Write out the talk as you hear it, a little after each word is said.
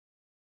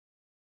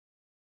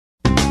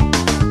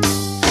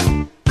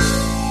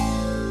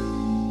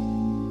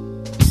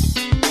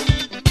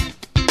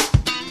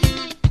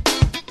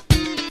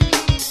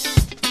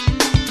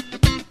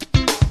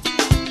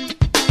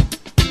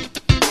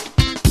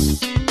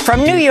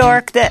From New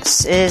York,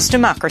 this is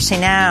Democracy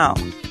Now!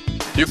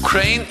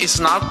 Ukraine is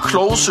now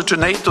closer to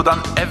NATO than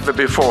ever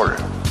before.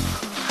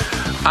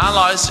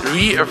 Allies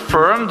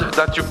reaffirmed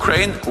that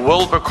Ukraine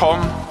will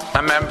become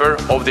a member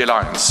of the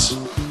alliance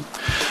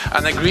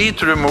and agreed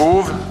to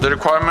remove the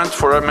requirement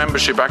for a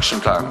membership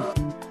action plan.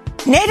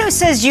 NATO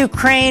says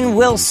Ukraine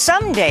will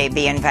someday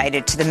be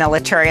invited to the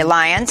military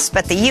alliance,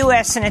 but the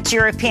U.S. and its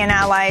European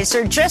allies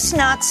are just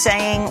not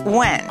saying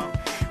when.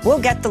 We'll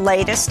get the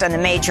latest on the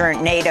major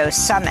NATO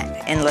summit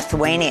in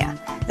Lithuania,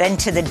 then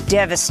to the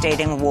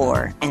devastating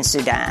war in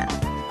Sudan.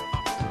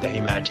 The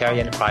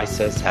humanitarian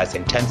crisis has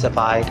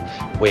intensified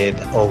with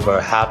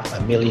over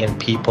 500,000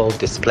 people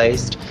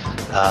displaced,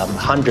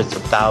 hundreds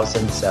of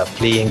thousands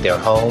fleeing their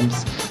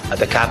homes.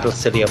 The capital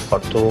city of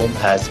Khartoum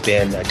has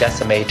been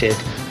decimated,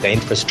 the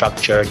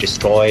infrastructure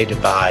destroyed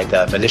by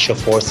the militia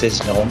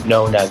forces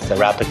known as the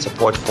Rapid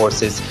Support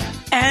Forces.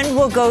 And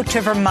we'll go to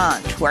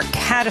Vermont, where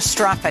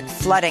catastrophic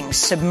flooding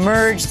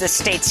submerged the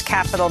state's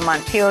capital,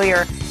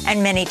 Montpelier,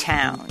 and many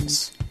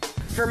towns.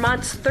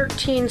 Vermont's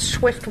 13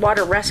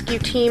 swiftwater rescue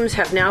teams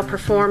have now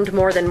performed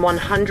more than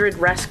 100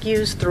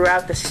 rescues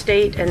throughout the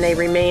state, and they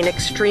remain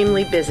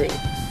extremely busy.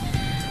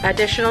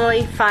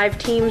 Additionally, 5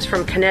 teams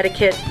from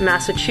Connecticut,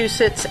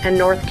 Massachusetts, and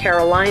North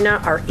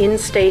Carolina are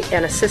in-state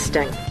and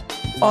assisting.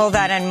 All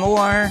that and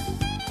more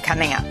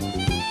coming up.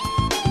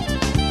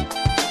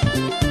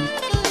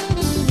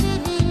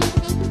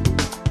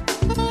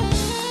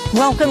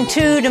 Welcome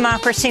to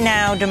Democracy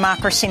Now!,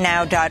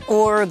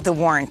 democracynow.org, the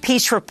War and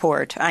Peace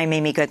Report. I'm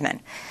Amy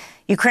Goodman.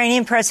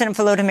 Ukrainian President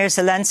Volodymyr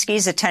Zelensky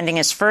is attending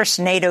his first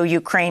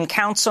NATO-Ukraine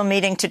Council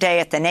meeting today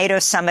at the NATO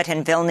summit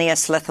in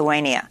Vilnius,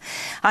 Lithuania.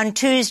 On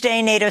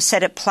Tuesday, NATO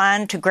said it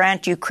planned to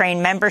grant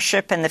Ukraine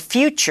membership in the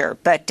future,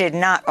 but did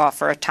not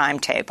offer a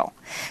timetable.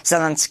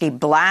 Zelensky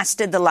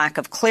blasted the lack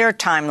of clear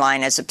timeline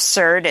as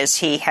absurd, as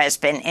he has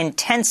been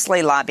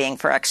intensely lobbying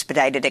for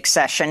expedited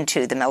accession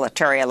to the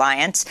military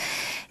alliance.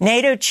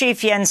 NATO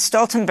chief Jens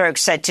Stoltenberg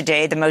said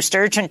today the most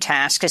urgent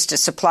task is to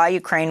supply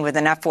Ukraine with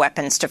enough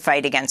weapons to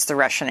fight against the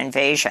Russian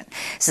invasion.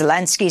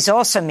 Zelensky is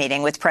also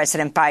meeting with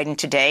President Biden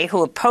today,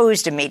 who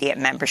opposed immediate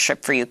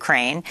membership for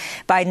Ukraine.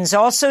 Biden's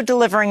also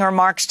delivering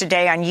remarks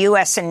today on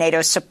U.S. and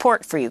NATO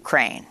support for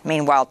Ukraine.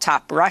 Meanwhile,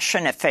 top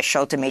Russian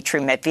official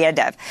Dmitry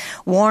Medvedev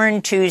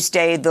warned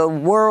Tuesday the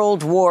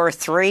World War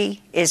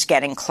III is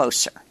getting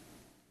closer.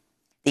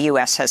 The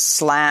U.S. has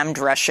slammed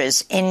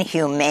Russia's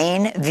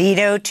inhumane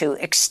veto to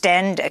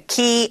extend a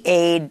key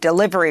aid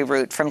delivery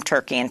route from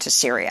Turkey into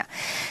Syria.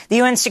 The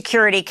UN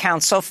Security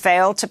Council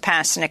failed to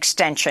pass an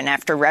extension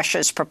after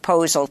Russia's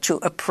proposal to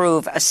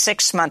approve a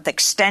 6-month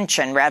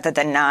extension rather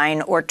than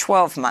 9 or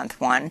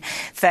 12-month one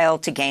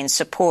failed to gain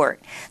support.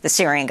 The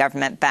Syrian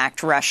government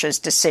backed Russia's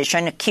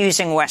decision,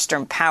 accusing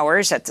Western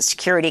powers at the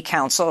Security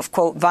Council of,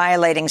 quote,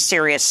 violating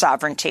Syria's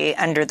sovereignty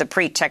under the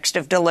pretext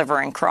of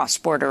delivering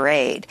cross-border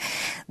aid.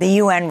 The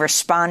UN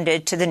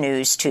responded to the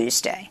news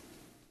Tuesday.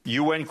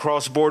 UN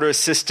cross-border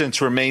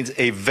assistance remains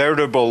a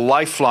veritable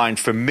lifeline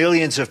for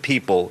millions of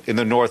people in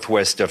the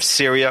northwest of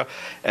Syria,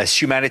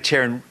 as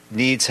humanitarian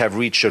needs have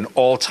reached an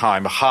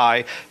all-time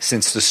high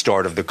since the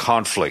start of the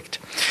conflict.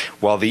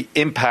 While the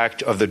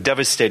impact of the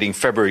devastating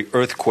February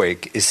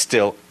earthquake is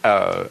still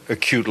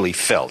acutely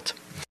felt.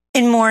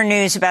 In more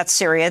news about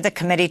Syria, the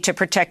Committee to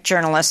Protect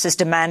Journalists is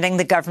demanding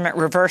the government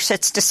reverse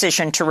its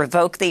decision to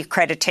revoke the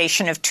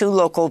accreditation of 2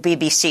 local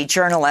BBC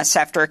journalists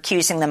after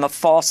accusing them of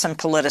false and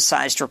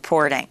politicized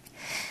reporting.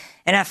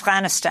 In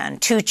Afghanistan,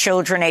 2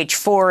 children aged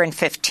 4 and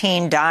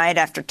 15 died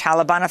after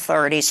Taliban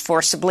authorities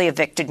forcibly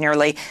evicted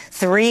nearly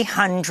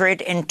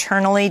 300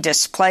 internally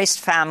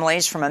displaced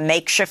families from a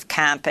makeshift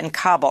camp in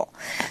Kabul.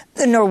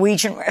 The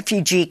Norwegian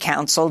Refugee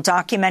Council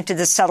documented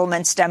the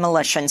settlement's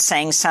demolition,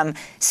 saying some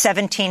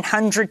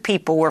 1,700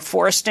 people were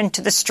forced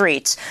into the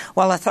streets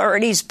while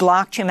authorities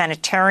blocked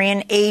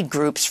humanitarian aid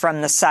groups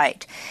from the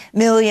site.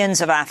 Millions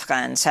of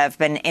Afghans have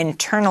been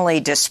internally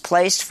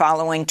displaced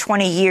following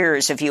 20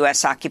 years of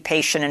U.S.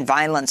 occupation and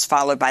violence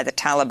followed by the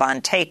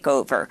Taliban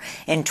takeover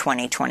in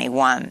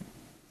 2021.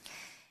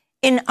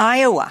 In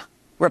Iowa,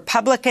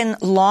 Republican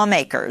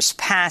lawmakers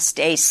passed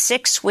a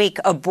 6-week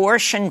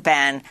abortion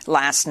ban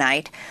last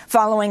night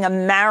following a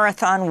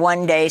marathon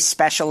one-day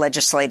special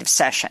legislative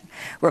session.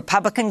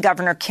 Republican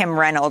Governor Kim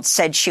Reynolds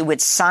said she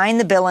would sign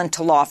the bill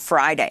into law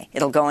Friday.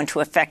 It'll go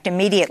into effect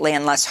immediately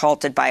unless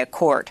halted by a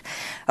court.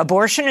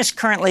 Abortion is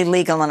currently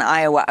legal in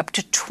Iowa up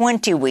to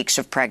 20 weeks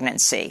of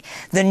pregnancy.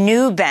 The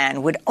new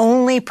ban would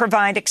only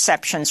provide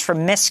exceptions for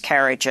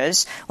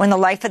miscarriages when the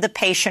life of the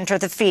patient or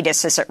the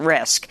fetus is at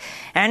risk,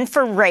 and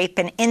for rape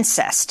and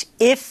incest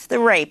if the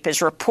rape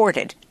is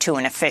reported to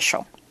an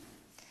official.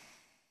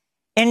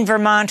 In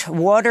Vermont,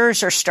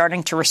 waters are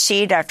starting to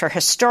recede after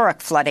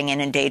historic flooding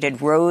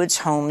inundated roads,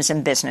 homes,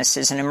 and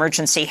businesses. An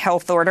emergency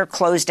health order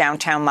closed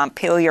downtown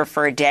Montpelier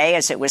for a day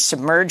as it was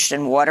submerged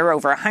in water.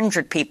 Over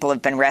 100 people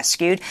have been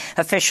rescued.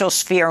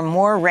 Officials fear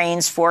more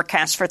rains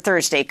forecast for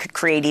Thursday could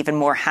create even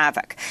more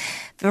havoc.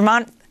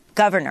 Vermont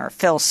Governor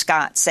Phil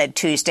Scott said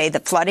Tuesday the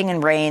flooding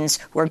and rains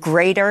were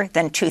greater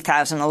than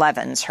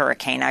 2011's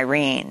Hurricane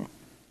Irene.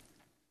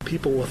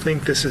 People will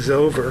think this is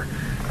over,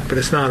 but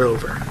it's not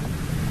over,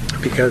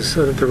 because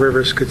the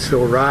rivers could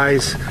still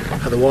rise.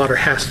 The water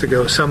has to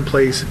go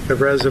someplace. The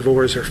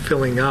reservoirs are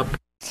filling up.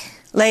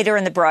 Later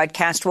in the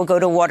broadcast, we'll go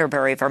to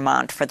Waterbury,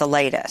 Vermont for the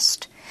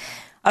latest.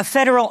 A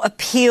federal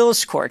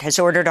appeals court has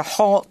ordered a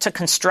halt to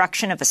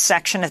construction of a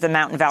section of the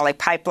Mountain Valley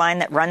Pipeline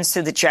that runs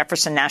through the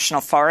Jefferson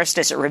National Forest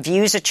as it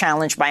reviews a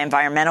challenge by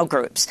environmental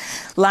groups.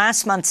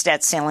 Last month's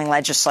debt ceiling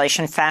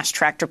legislation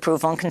fast-tracked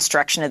approval and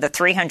construction of the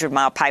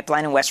 300-mile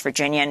pipeline in West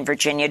Virginia and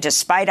Virginia,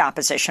 despite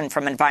opposition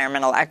from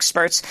environmental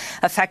experts,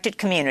 affected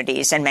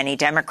communities, and many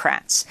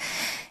Democrats.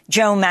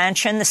 Joe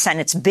Manchin, the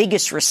Senate's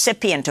biggest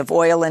recipient of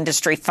oil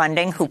industry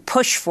funding, who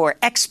pushed for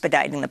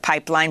expediting the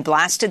pipeline,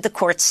 blasted the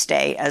court's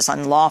stay as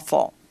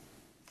unlawful.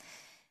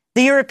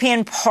 The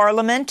European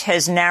Parliament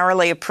has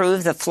narrowly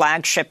approved the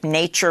flagship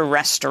nature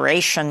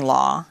restoration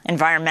law.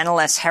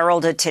 Environmentalists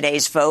heralded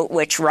today's vote,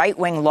 which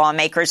right-wing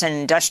lawmakers and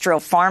industrial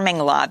farming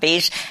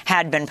lobbies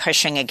had been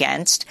pushing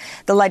against.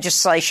 The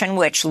legislation,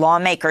 which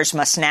lawmakers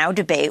must now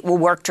debate, will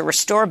work to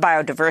restore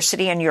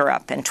biodiversity in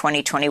Europe. In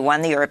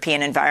 2021, the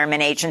European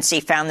Environment Agency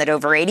found that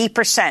over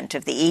 80%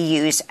 of the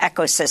EU's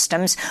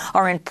ecosystems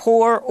are in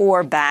poor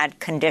or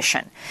bad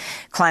condition.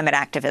 Climate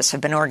activists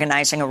have been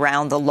organizing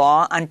around the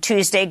law. On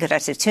Tuesday, Greta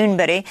Thunberg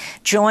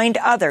joined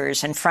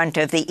others in front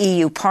of the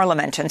EU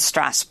Parliament in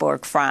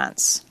Strasbourg,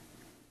 France.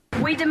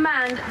 We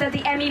demand that the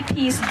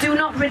MEPs do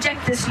not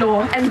reject this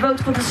law and vote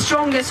for the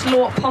strongest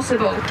law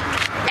possible.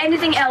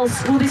 Anything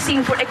else will be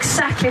seen for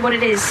exactly what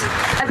it is,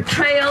 a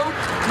betrayal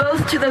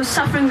both to those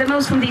suffering the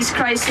most from these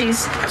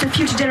crises, to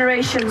future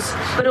generations,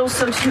 but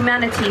also to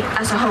humanity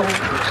as a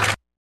whole.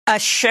 A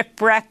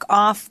shipwreck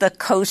off the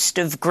coast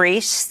of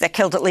Greece that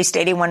killed at least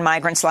 81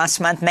 migrants last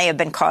month may have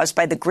been caused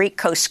by the Greek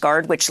Coast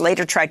Guard, which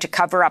later tried to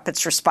cover up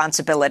its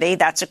responsibility.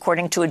 That's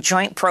according to a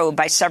joint probe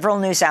by several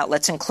news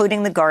outlets,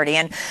 including The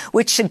Guardian,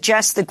 which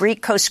suggests the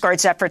Greek Coast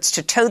Guard's efforts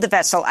to tow the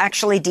vessel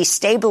actually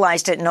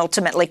destabilized it and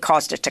ultimately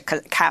caused it to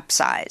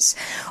capsize.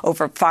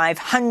 Over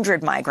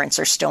 500 migrants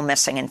are still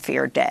missing and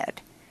feared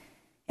dead.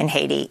 In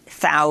Haiti,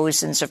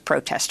 thousands of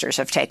protesters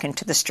have taken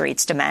to the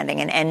streets demanding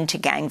an end to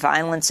gang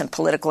violence and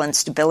political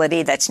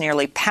instability that's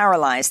nearly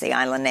paralyzed the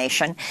island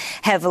nation.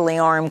 Heavily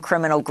armed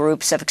criminal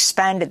groups have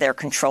expanded their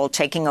control,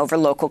 taking over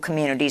local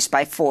communities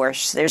by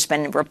force. There's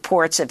been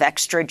reports of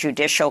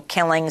extrajudicial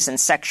killings and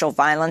sexual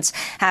violence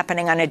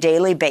happening on a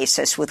daily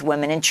basis, with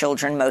women and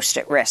children most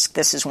at risk.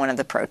 This is one of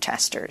the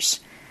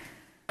protesters.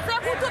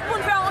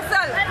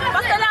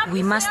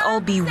 We must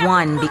all be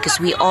one because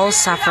we all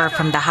suffer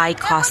from the high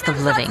cost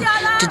of living.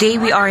 Today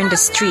we are in the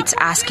streets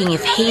asking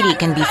if Haiti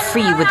can be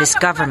free with this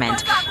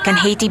government. Can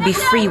Haiti be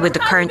free with the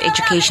current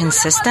education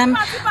system?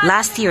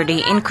 Last year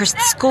they increased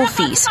school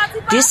fees.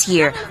 This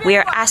year we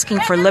are asking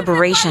for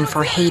liberation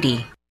for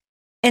Haiti.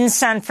 In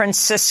San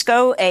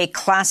Francisco, a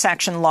class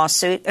action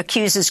lawsuit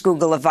accuses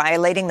Google of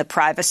violating the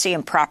privacy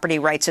and property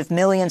rights of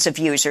millions of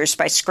users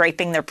by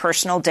scraping their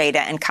personal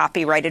data and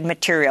copyrighted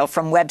material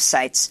from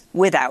websites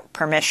without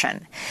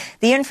permission.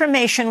 The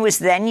information was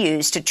then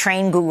used to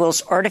train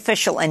Google's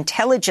artificial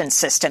intelligence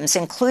systems,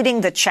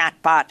 including the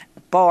chatbot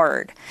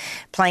Bard.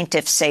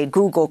 Plaintiffs say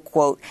Google,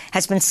 quote,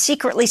 has been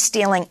secretly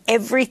stealing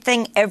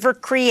everything ever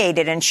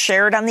created and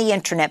shared on the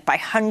internet by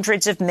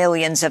hundreds of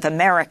millions of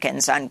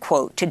Americans,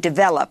 unquote, to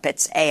develop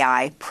its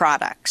AI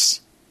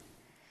products.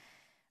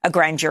 A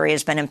grand jury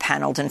has been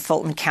impaneled in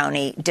Fulton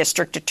County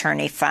District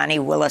Attorney Fani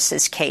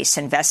Willis's case,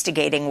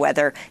 investigating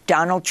whether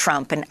Donald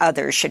Trump and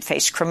others should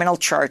face criminal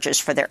charges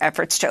for their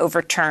efforts to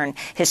overturn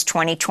his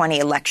 2020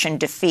 election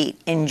defeat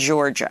in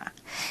Georgia.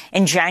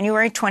 In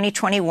January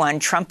 2021,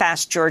 Trump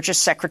asked Georgia's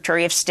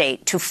Secretary of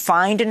State to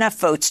find enough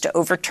votes to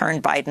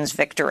overturn Biden's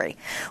victory.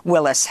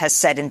 Willis has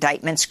said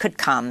indictments could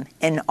come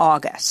in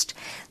August.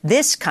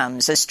 This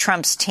comes as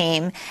Trump's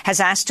team has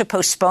asked to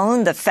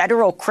postpone the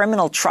federal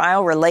criminal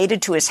trial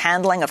related to his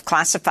handling of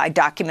classified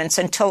documents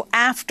until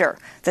after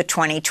the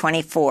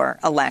 2024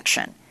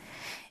 election.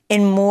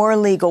 In more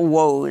legal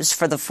woes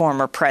for the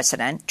former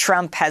president,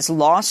 Trump has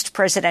lost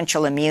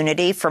presidential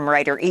immunity from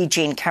writer E.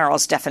 Jean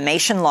Carroll's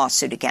defamation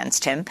lawsuit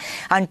against him.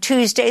 On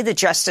Tuesday, the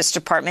Justice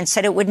Department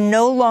said it would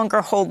no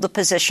longer hold the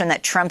position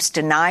that Trump's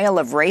denial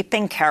of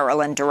raping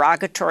Carroll and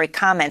derogatory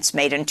comments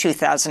made in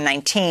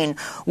 2019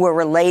 were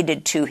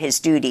related to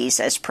his duties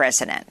as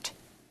president.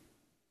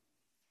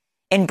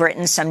 In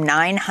Britain, some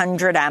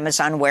 900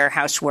 Amazon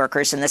warehouse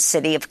workers in the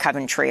city of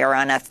Coventry are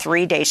on a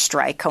 3-day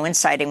strike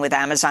coinciding with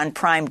Amazon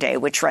Prime Day,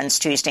 which runs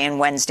Tuesday and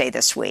Wednesday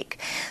this week.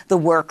 The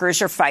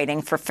workers are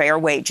fighting for fair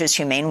wages,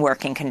 humane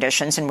working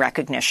conditions, and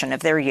recognition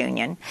of their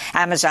union.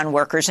 Amazon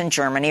workers in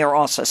Germany are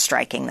also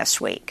striking this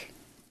week.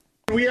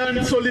 We are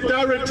in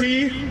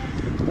solidarity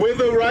with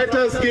the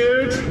Writers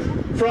Guild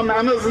from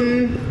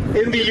Amazon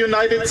in the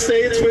United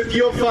States with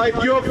your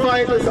fight. Your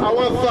fight is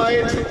our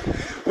fight.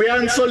 We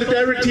are in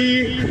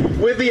solidarity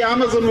with the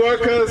Amazon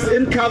workers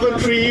in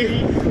Coventry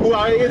who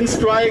are in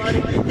strike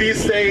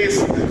these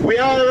days. We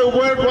are a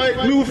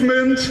worldwide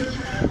movement.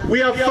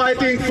 We are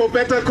fighting for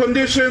better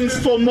conditions,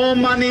 for more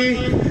money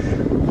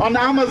on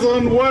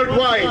Amazon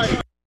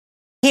worldwide.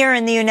 Here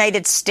in the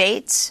United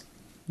States,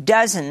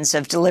 dozens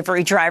of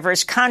delivery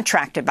drivers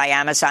contracted by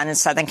Amazon in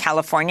Southern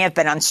California have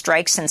been on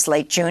strike since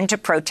late June to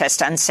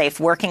protest unsafe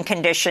working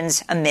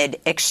conditions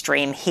amid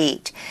extreme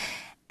heat.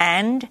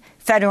 And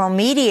federal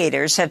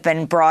mediators have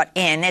been brought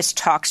in as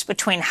talks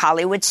between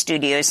Hollywood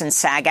studios and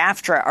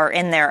SAG-AFTRA are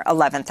in their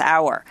 11th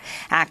hour.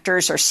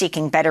 Actors are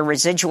seeking better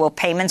residual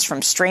payments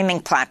from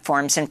streaming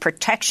platforms and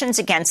protections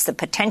against the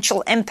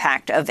potential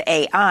impact of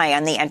AI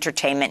on the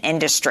entertainment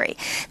industry.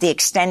 The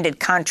extended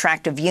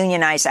contract of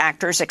unionized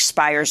actors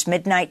expires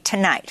midnight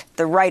tonight.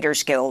 The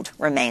Writers Guild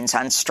remains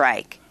on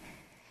strike.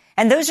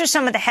 And those are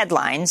some of the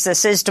headlines.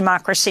 This is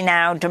Democracy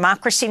Now!,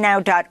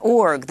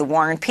 democracynow.org, the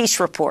War and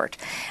Peace Report.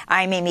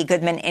 I'm Amy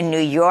Goodman in New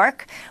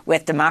York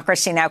with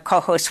Democracy Now!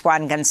 Co-host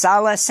Juan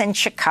Gonzalez in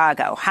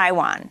Chicago. Hi,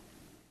 Juan.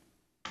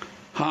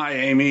 Hi,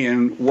 Amy,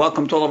 and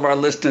welcome to all of our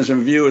listeners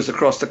and viewers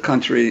across the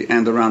country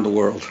and around the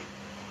world.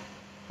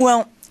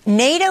 Well,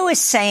 NATO is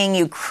saying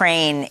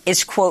Ukraine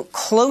is, quote,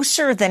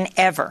 closer than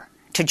ever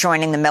to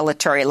joining the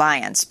military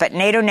alliance, but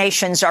NATO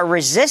nations are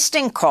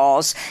resisting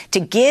calls to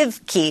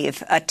give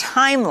Kyiv a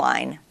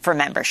timeline for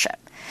membership.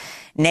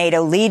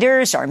 NATO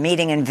leaders are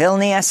meeting in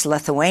Vilnius,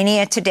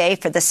 Lithuania today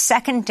for the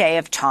second day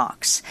of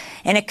talks.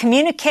 In a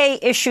communique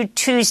issued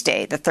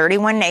Tuesday, the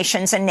 31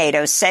 nations in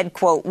NATO said,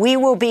 quote, we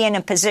will be in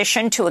a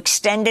position to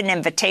extend an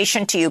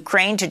invitation to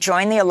Ukraine to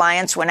join the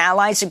alliance when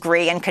allies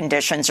agree and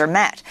conditions are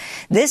met.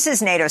 This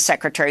is NATO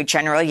Secretary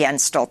General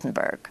Jens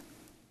Stoltenberg.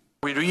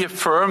 We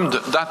reaffirmed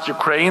that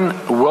Ukraine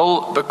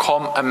will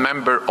become a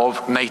member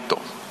of NATO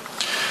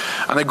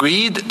and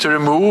agreed to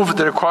remove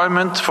the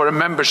requirement for a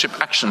membership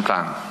action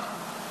plan.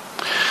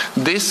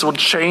 This would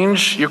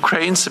change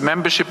Ukraine's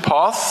membership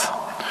path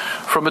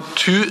from a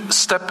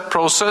two-step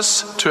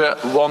process to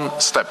a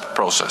one-step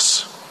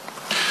process.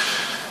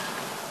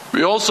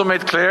 We also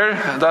made clear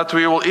that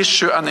we will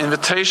issue an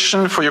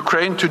invitation for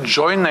Ukraine to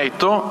join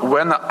NATO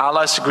when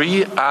allies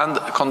agree and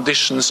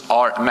conditions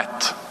are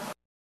met.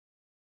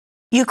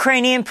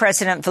 Ukrainian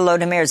President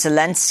Volodymyr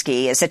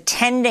Zelensky is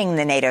attending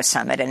the NATO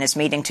summit and is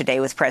meeting today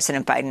with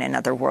President Biden and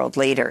other world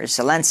leaders.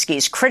 Zelensky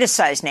has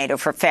criticized NATO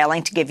for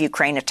failing to give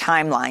Ukraine a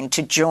timeline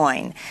to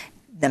join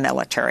the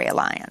military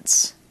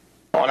alliance.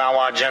 On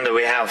our agenda,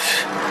 we have,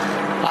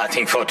 I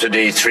think, for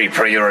today, three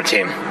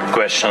priority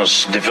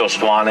questions. The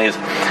first one is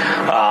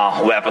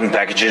weapon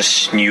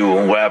packages, new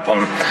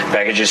weapon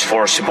packages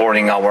for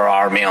supporting our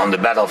army on the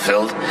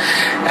battlefield.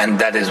 And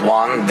that is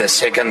one. The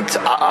second,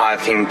 I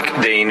think,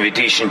 the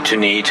invitation to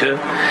NATO.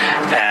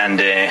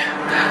 And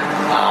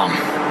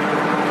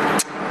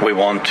we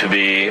want to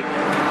be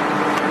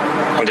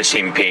on the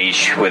same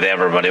page with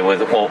everybody,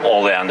 with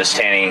all the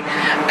understanding.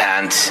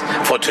 And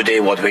for today,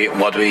 what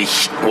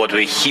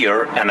we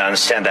hear and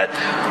understand that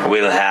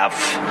we'll have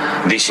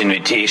this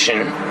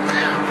invitation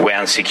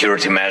when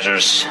security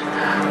measures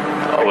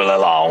will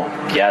allow.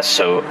 Yes,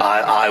 so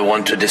I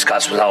want to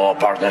discuss with our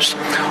partners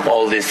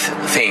all these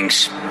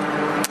things.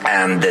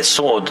 And the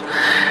sword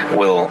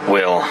will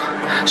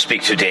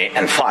speak today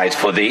and fight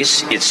for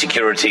this. Its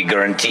security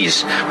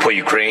guarantees for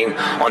Ukraine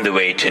on the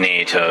way to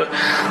NATO.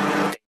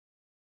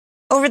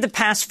 Over the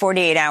past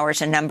 48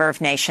 hours, a number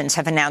of nations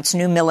have announced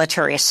new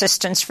military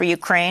assistance for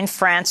Ukraine.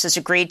 France has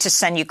agreed to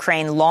send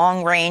Ukraine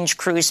long-range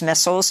cruise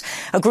missiles.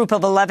 A group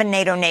of 11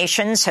 NATO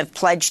nations have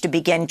pledged to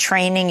begin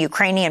training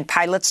Ukrainian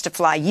pilots to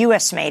fly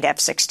U.S.-made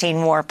F-16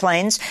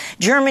 warplanes.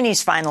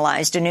 Germany's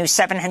finalized a new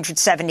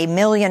 $770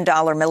 million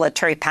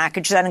military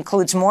package that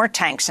includes more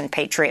tanks and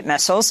Patriot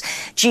missiles.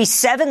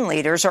 G7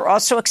 leaders are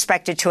also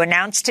expected to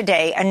announce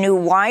today a new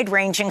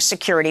wide-ranging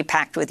security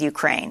pact with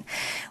Ukraine.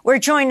 We're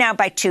joined now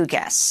by two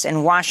guests.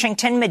 In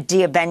Washington,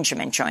 Medea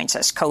Benjamin joins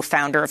us,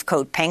 co-founder of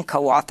Code Pink,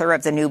 co-author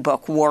of the new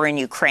book, War in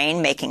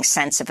Ukraine, Making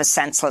Sense of a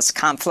Senseless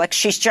Conflict.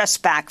 She's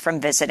just back from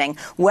visiting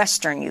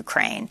Western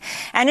Ukraine.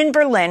 And in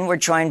Berlin, we're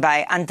joined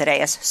by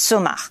Andreas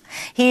Sumach.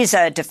 He's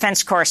a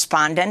defense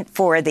correspondent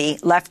for the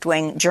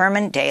left-wing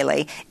German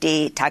daily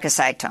Die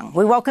Tageszeitung.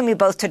 We welcome you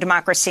both to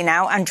Democracy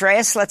Now!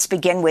 Andreas, let's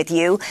begin with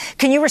you.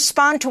 Can you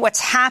respond to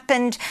what's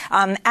happened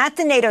at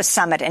the NATO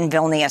summit in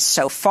Vilnius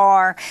so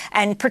far,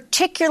 and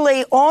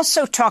particularly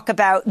also talk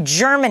about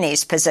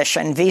Germany's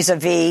position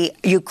vis-a-vis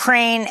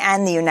Ukraine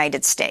and the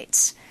United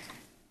States?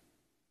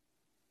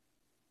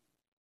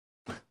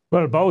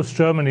 Well, both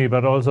Germany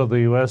but also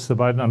the U.S., the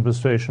Biden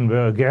administration,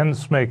 were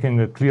against making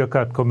a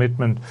clear-cut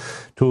commitment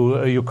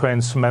to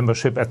Ukraine's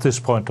membership at this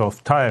point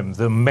of time.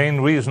 The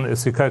main reason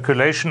is the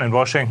calculation in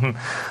Washington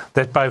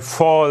that by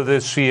fall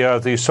this year,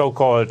 the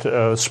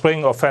so-called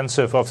spring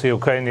offensive of the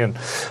Ukrainian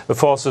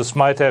forces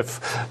might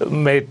have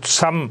made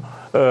some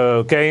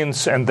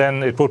gains, and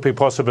then it would be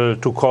possible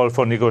to call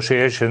for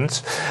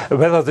negotiations.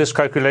 Whether this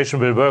calculation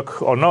will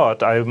work or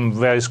not, I'm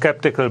very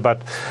skeptical,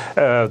 but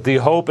the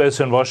hope is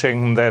in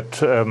Washington that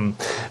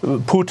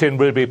Putin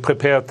will be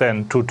prepared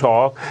then to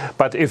talk.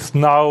 But if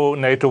now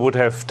NATO would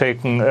have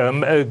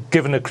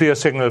given a clear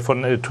signal for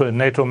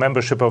NATO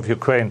membership of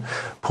Ukraine,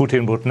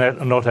 Putin would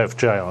not have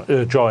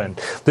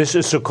joined. This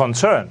is a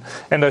concern.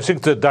 And I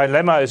think the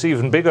dilemma is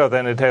even bigger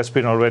than it has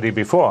been already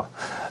before.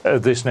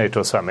 this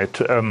NATO summit.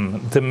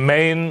 The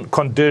main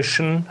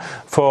condition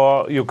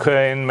for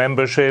Ukraine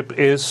membership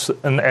is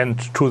an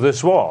end to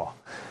this war.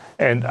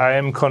 And I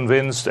am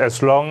convinced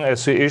as long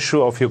as the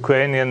issue of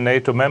Ukrainian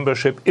NATO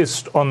membership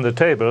is on the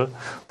table,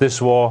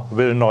 this war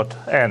will not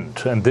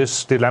end. And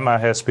this dilemma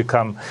has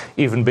become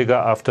even bigger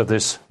after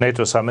this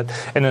NATO summit.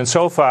 And in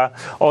so far,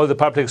 all the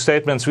public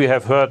statements we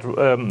have heard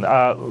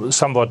are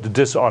somewhat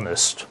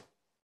dishonest.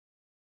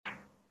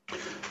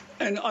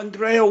 And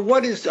Andrea,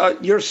 what is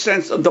your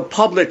sense of the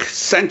public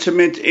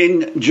sentiment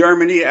in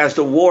Germany as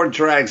the war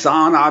drags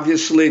on?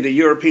 Obviously, the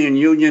European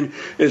Union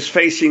is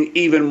facing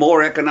even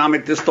more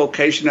economic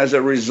dislocation as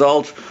a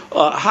result.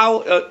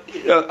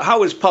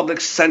 How is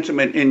public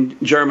sentiment in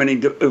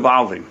Germany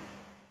evolving?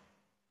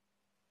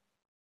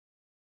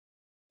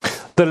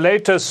 The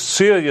latest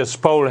serious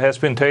poll has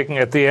been taken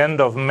at the end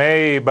of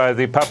May by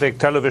the public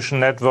television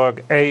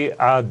network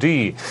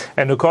ARD.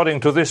 And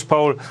according to this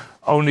poll,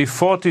 only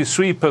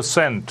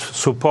 43%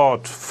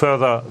 support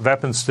further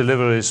weapons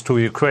deliveries to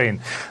Ukraine.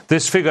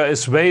 This figure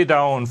is way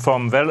down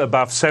from well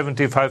above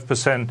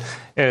 75%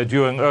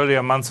 during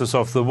earlier months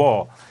of the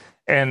war.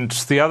 And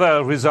the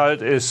other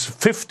result is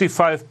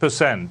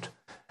 55%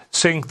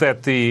 think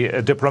that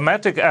the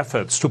diplomatic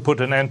efforts to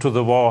put an end to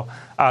the war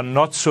are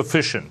not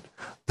sufficient.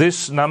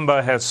 This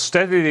number has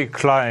steadily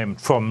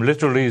climbed from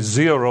literally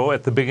zero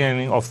at the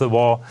beginning of the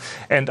war,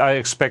 and I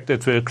expect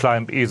it will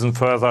climb even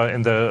further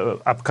in the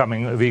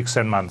upcoming weeks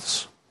and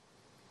months.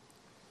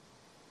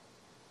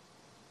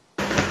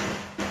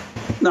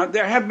 Now,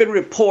 there have been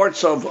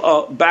reports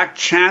of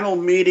back-channel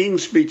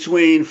meetings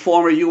between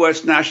former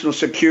U.S. national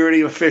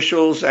security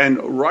officials and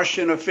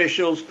Russian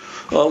officials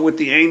with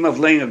the aim of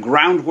laying a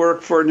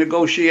groundwork for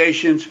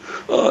negotiations.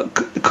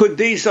 Could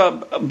these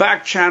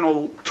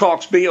back-channel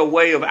talks be a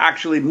way of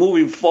actually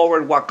moving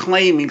forward while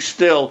claiming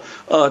still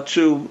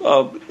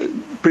to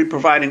be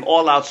providing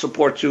all-out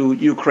support to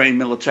Ukraine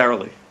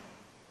militarily?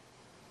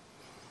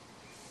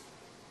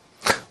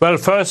 Well,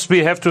 first we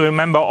have to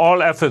remember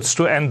all efforts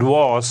to end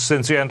wars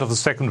since the end of the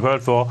Second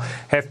World War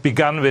have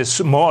begun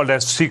with more or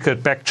less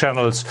secret back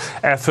channels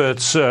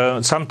efforts,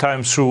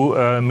 sometimes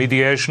through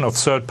mediation of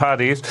third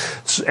parties.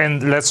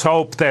 And let's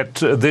hope that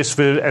this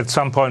will at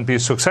some point be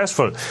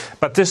successful.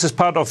 But this is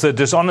part of the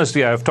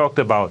dishonesty I have talked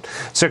about.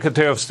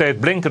 Secretary of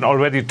State Blinken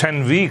already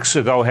 10 weeks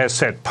ago has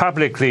said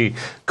publicly,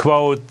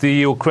 quote, the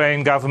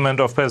Ukraine government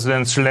of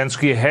President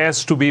Zelensky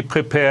has to be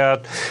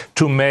prepared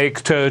to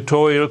make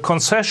territorial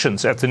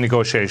concessions at the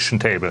negotiation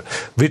table,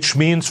 which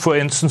means, for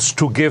instance,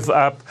 to give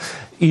up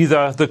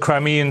either the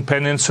Crimean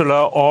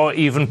Peninsula or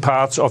even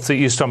parts of the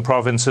eastern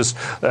provinces,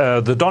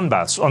 the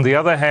Donbass. On the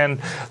other hand,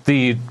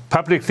 the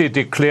publicly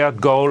declared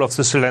goal of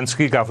the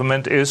Zelensky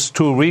government is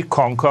to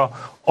reconquer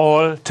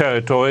all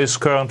territories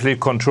currently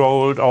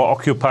controlled or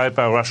occupied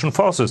by Russian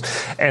forces,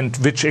 and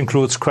which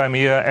includes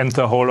Crimea and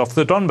the whole of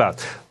the Donbass.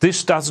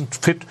 This doesn't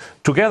fit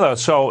together,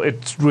 so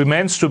it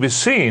remains to be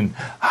seen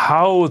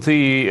how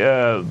the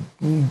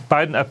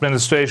Biden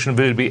administration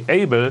will be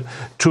able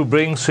to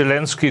bring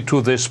Zelensky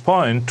to this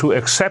point to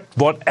accept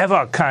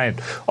whatever kind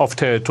of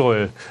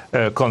territorial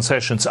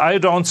concessions. I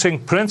don't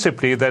think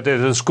principally that it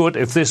is good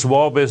if this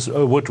war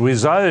would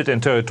result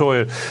in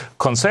territorial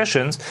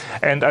concessions,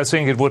 and I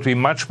think it would be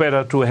much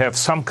better to have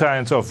some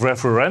kinds of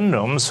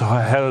referendums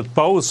held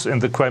both in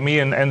the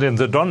Crimean and in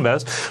the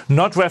Donbass,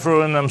 not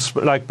referendums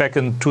like back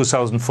in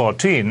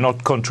 2014,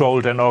 not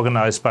controlled and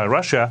organized by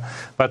Russia,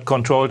 but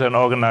controlled and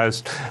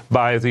organized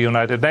by the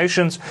United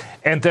Nations.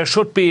 And there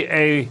should be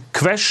a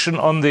question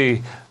on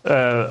the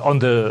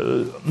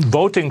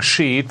voting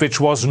sheet, which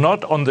was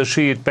not on the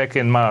sheet back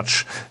in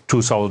March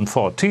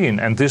 2014.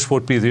 And this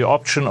would be the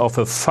option of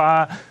a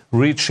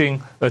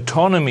far-reaching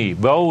autonomy,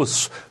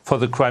 both for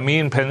the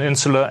Crimean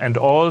Peninsula and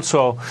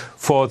also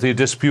for the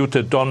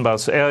disputed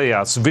Donbass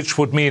areas, which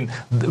would mean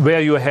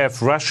where you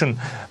have Russian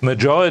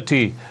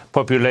majority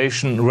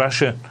population,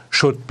 Russian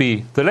should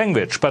be the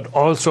language, but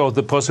also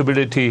the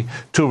possibility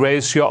to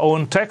raise your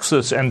own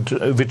taxes, and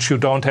which you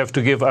don't have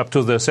to give up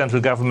to the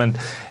central government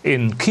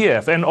in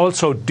Kiev, and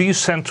also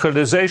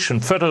decentralization,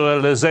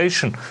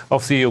 federalization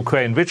of the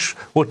Ukraine, which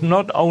would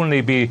not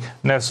only be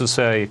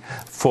necessary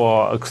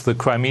for the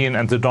Crimean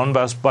and the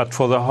Donbass, but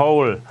for the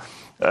whole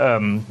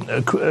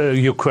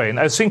Ukraine.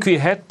 I think we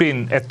had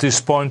been at this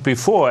point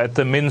before at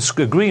the Minsk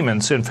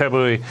agreements in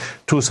February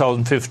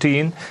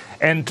 2015.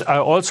 And I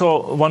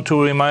also want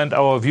to remind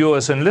our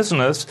viewers and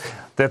listeners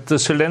that the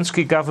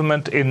Zelensky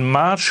government in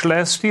March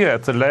last year,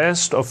 at the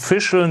last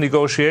official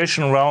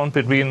negotiation round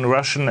between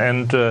Russian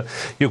and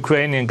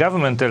Ukrainian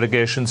government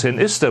delegations in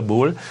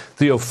Istanbul,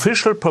 the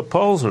official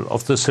proposal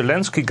of the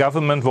Zelensky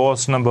government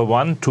was, number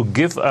one, to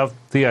give up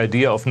the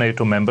idea of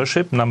NATO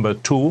membership, number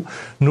two,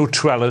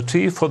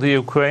 neutrality for the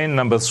Ukraine,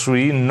 number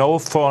three, no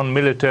foreign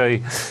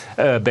military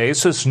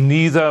bases,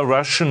 neither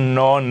Russian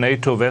nor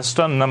NATO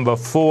Western, number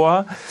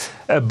four,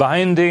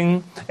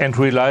 binding and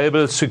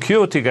reliable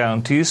security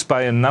guarantees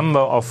by a number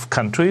of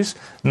countries.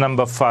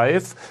 Number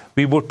five,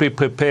 we would be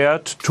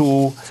prepared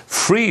to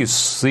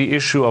freeze the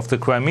issue of the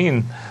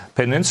Crimean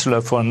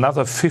Peninsula for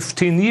another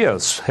 15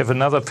 years, have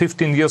another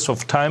 15 years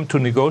of time to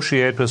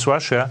negotiate with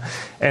Russia.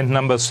 And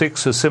number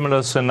 6, a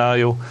similar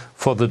scenario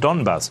for the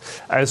Donbass.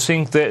 I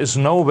think there is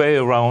no way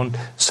around.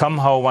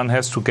 Somehow one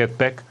has to get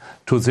back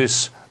to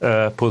this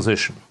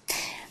position.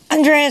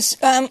 Andreas,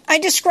 I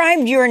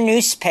described your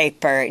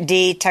newspaper,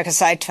 Die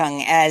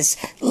Tageszeitung, as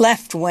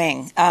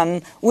left-wing.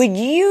 Would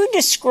you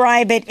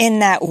describe it in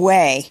that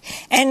way?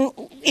 And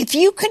if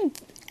you could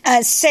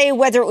say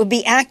whether it would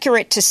be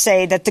accurate to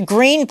say that the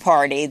Green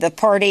Party, the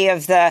party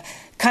of the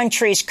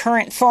country's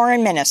current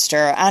foreign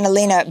minister,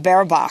 Annalena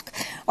Baerbock,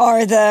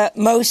 are the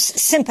most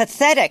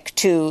sympathetic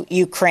to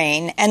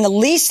Ukraine and the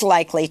least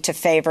likely to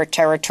favor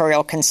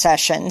territorial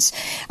concessions.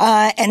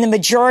 And the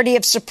majority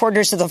of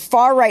supporters of the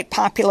far-right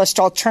populist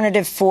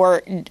Alternative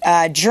for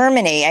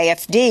Germany,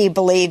 AfD,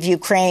 believe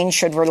Ukraine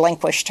should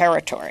relinquish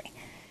territory.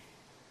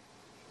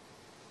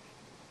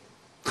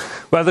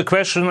 Well, the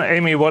question,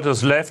 Amy, what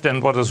is left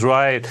and what is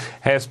right,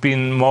 has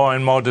been more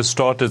and more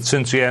distorted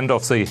since the end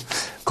of the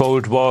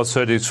Cold War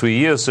 33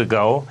 years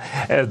ago.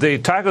 The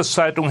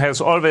Tageszeitung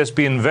has always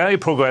been very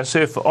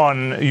progressive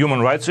on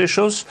human rights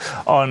issues,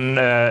 on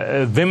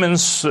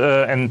women's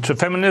and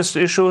feminist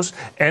issues,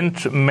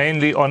 and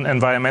mainly on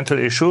environmental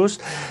issues.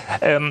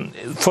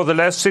 For the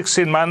last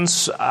 16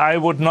 months, I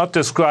would not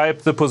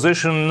describe the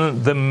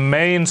position the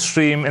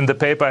mainstream in the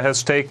paper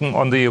has taken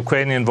on the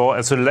Ukrainian war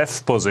as a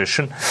left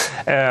position.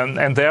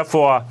 And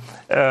therefore,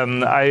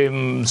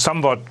 I'm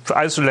somewhat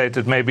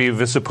isolated maybe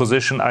with the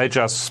position I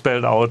just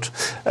spelled out,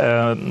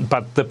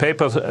 but the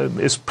paper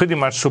is pretty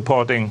much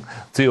supporting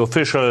the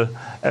official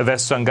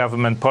Western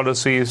government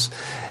policies,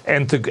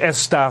 and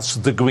as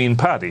does the Green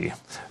Party,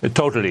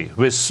 totally,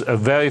 with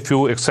very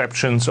few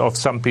exceptions of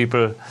some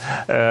people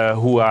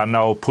who are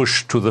now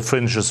pushed to the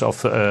fringes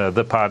of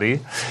the party.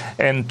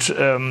 And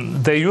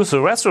they use the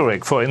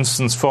rhetoric, for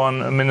instance,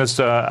 Foreign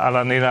Minister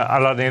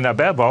Annalena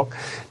Baerbock,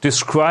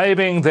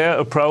 describing their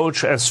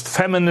approach as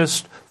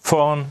feminist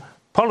foreign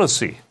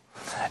policy,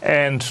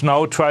 and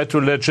now try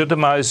to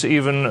legitimize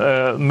even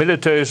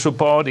military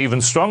support, even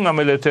stronger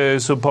military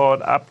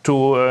support, up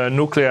to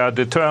nuclear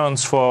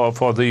deterrence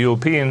for the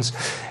Europeans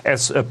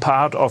as a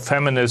part of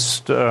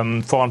feminist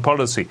foreign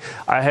policy.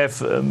 I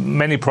have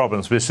many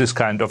problems with this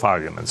kind of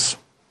arguments.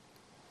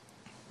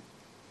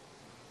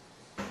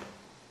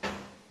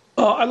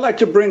 I'd like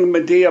to bring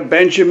Medea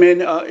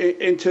Benjamin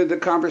into the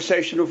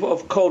conversation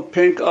of Code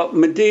Pink.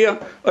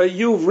 Medea,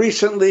 you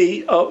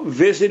recently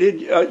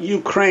visited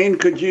Ukraine.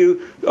 Could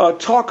you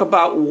talk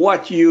about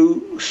what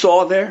you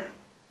saw there?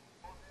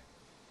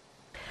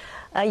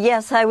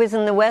 Yes, I was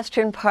in the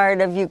western part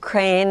of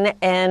Ukraine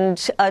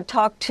and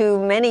talked to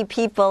many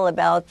people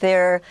about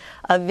their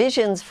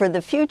visions for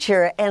the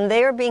future, and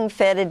they are being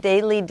fed a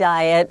daily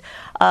diet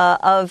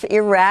of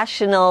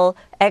irrational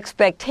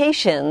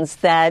expectations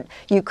that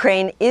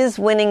Ukraine is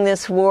winning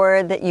this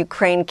war, that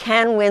Ukraine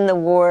can win the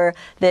war,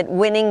 that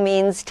winning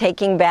means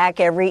taking back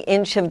every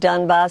inch of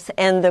Donbass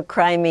and the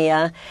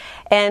Crimea.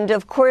 And,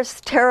 of course,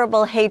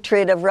 terrible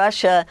hatred of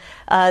Russia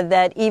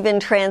that even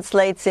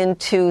translates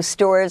into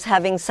stores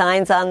having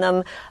signs on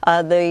them.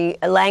 The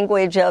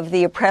language of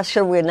the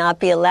oppressor would not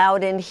be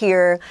allowed in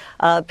here.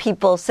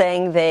 People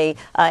saying they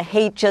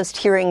hate just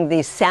hearing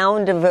the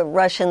sound of a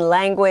Russian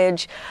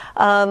language.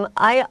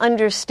 I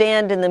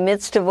understand in the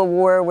midst of a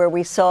war where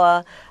we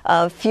saw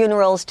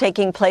funerals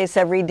taking place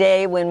every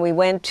day, when we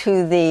went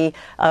to the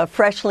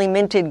freshly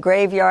minted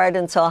graveyard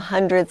and saw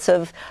hundreds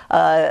of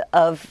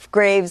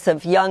graves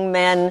of young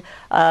men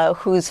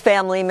whose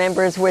family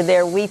members were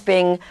there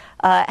weeping,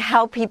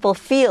 how people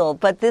feel.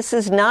 But this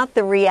is not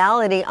the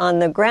reality on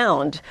the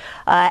ground.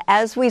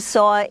 As we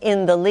saw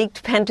in the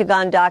leaked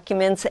Pentagon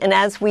documents, and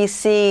as we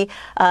see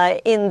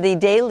in the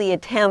daily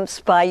attempts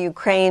by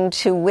Ukraine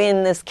to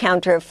win this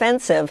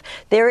counteroffensive,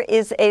 there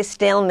is a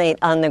stalemate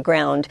on the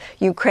ground.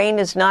 Ukraine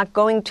is not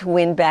going to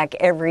win back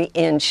every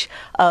inch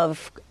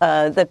of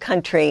the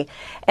country.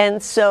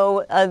 And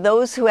so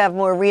those who have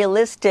more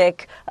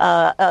realistic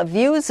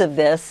views of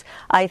this,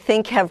 I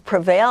think, have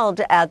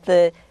prevailed at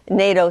the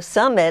NATO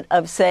summit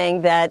of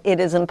saying that it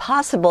is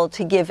impossible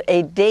to give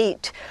a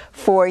date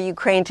for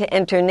Ukraine to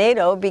enter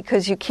NATO,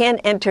 because you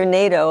can't enter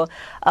NATO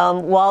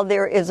while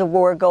there is a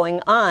war going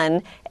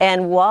on,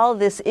 and while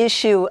this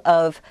issue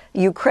of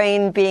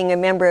Ukraine being a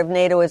member of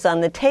NATO is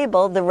on the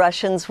table, the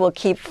Russians will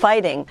keep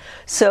fighting.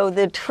 So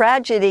the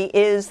tragedy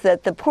is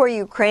that the poor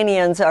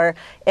Ukrainians are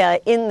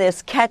in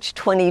this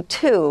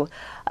catch-22,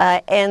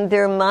 and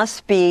there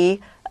must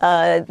be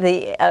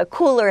the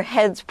cooler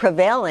heads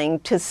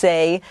prevailing to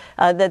say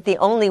that the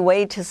only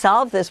way to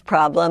solve this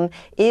problem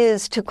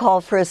is to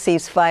call for a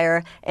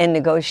ceasefire and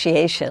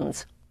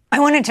negotiations. I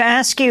wanted to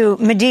ask you,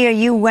 Medea,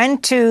 you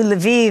went to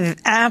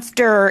Lviv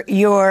after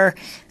your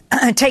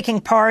taking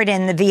part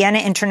in the Vienna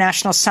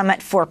International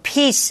Summit for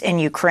Peace in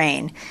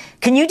Ukraine.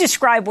 Can you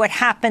describe what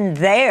happened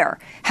there,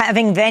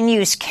 having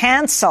venues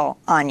cancel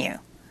on you?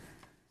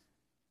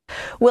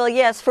 Well,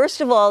 yes.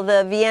 First of all,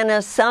 the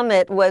Vienna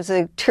summit was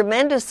a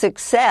tremendous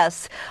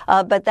success,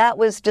 but that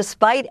was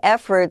despite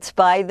efforts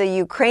by the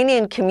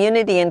Ukrainian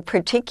community and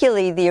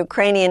particularly the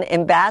Ukrainian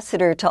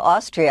ambassador to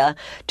Austria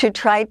to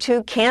try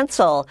to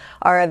cancel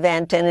our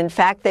event. And in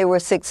fact, they were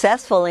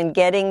successful in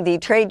getting the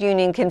Trade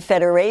Union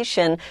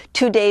Confederation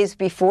 2 days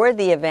before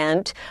the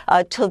event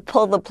to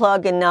pull the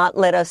plug and not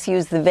let us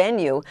use the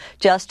venue,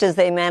 just as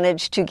they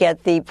managed to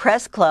get the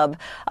press club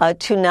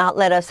to not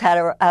let us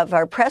have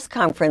our press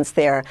conference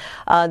there.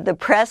 The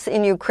press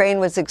in Ukraine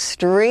was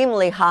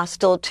extremely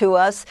hostile to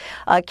us,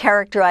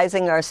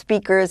 characterizing our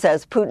speakers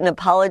as Putin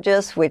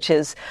apologists, which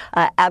is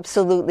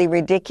absolutely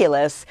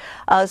ridiculous.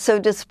 So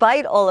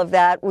despite all of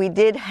that, we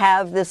did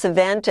have this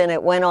event, and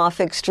it went off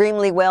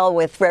extremely well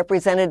with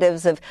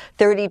representatives of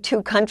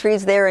 32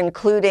 countries there,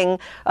 including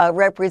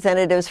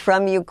representatives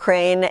from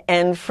Ukraine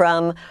and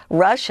from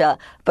Russia.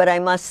 But I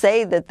must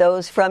say that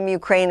those from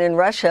Ukraine and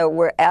Russia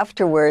were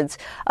afterwards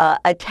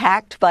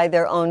attacked by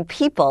their own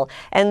people.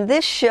 And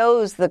this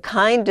shows the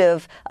kind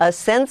of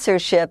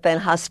censorship and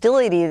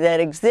hostility that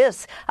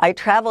exists. I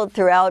traveled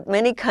throughout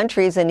many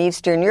countries in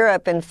Eastern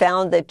Europe and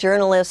found that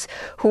journalists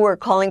who were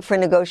calling for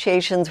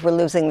negotiations were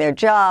losing their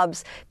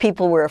jobs.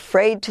 People were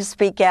afraid to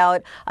speak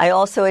out. I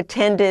also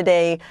attended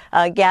a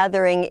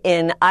gathering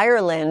in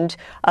Ireland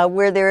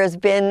where there has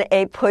been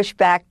a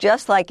pushback,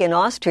 just like in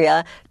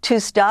Austria, to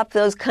stop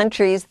those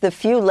countries, the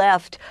few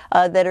left,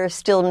 that are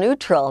still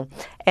neutral.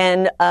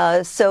 And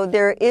so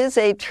there is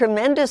a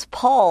tremendous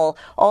pull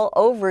all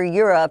over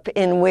Europe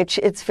in which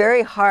it's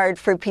very hard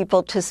for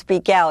people to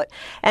speak out.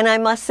 And I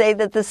must say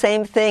that the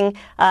same thing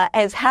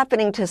is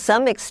happening to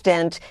some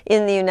extent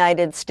in the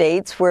United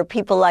States, where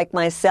people like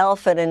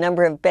myself at a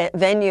number of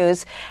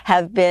venues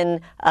have been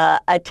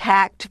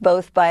attacked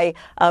both by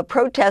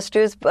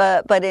protesters,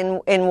 but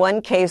in one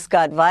case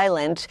got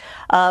violent.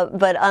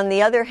 But on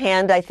the other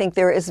hand, I think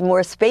there is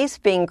more space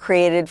being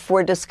created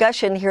for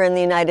discussion here in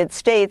the United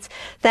States,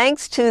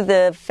 thanks to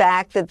the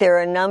fact that there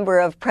are a number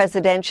of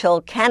presidential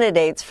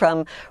candidates,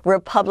 from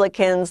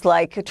Republicans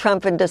like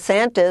Trump and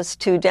DeSantis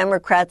to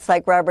Democrats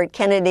like Robert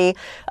Kennedy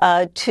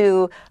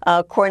to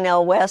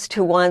Cornel West,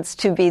 who wants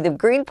to be the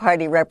Green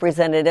Party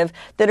representative,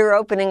 that are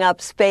opening up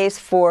space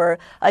for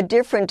a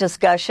different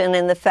discussion.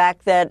 And the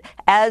fact that,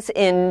 as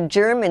in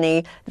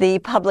Germany, the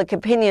public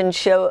opinion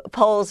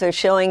polls are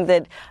showing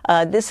that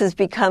this is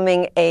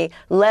becoming a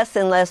less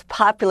and less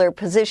popular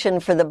position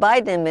for the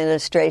Biden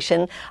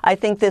administration, I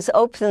think this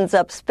opens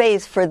up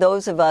space for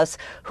those of us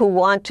who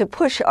want to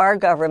push our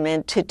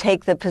government to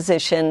take the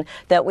position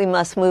that we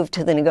must move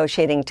to the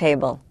negotiating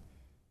table.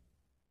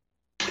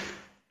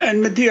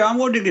 And Medea, I'm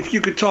wondering if you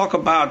could talk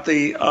about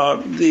the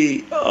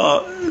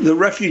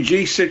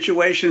refugee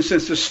situation.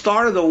 Since the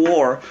start of the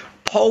war,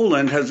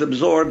 Poland has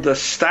absorbed a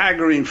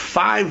staggering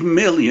 5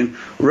 million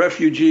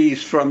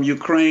refugees from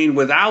Ukraine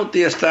without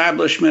the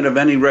establishment of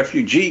any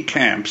refugee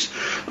camps.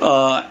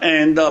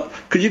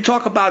 Could you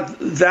talk about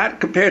that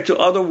compared to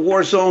other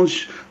war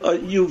zones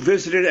you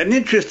visited? And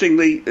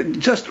interestingly,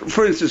 just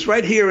for instance,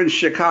 right here in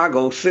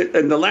Chicago,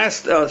 in the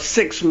last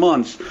 6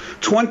 months,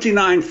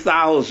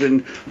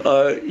 29,000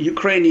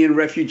 Ukrainian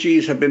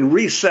refugees have been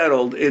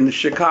resettled in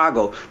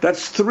Chicago.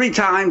 That's 3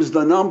 times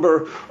the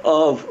number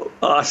of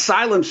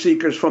asylum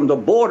seekers from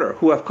the border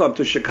who have come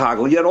to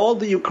Chicago. Yet all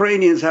the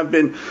Ukrainians have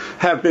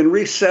been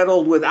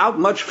resettled without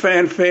much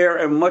fanfare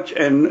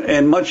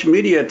and much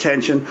media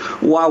attention,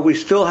 while we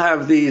still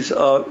have these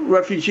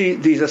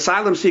these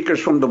asylum seekers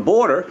from the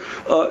border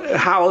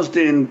housed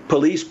in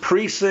police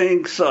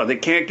precincts. They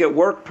can't get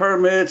work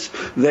permits.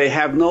 They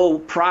have no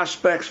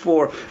prospects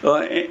for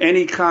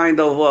any kind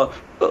of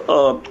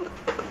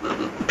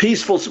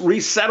peaceful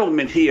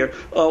resettlement here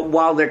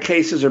while their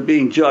cases are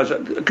being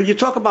judged. Could you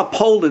talk about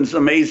Poland's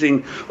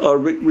amazing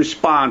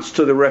response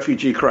to the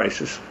refugee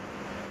crisis?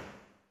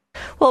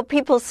 Well,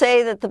 people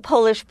say that the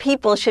Polish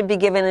people should be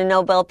given a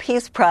Nobel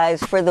Peace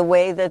Prize for the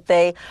way that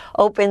they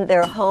opened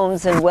their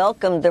homes and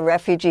welcomed the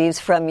refugees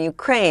from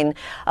Ukraine.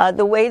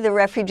 The way the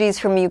refugees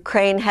from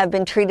Ukraine have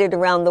been treated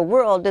around the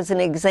world is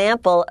an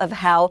example of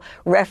how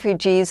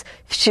refugees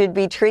should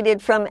be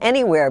treated from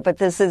anywhere. But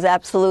this is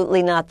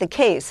absolutely not the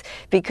case,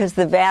 because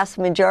the vast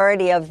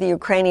majority of the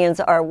Ukrainians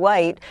are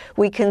white.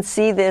 We can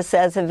see this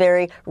as a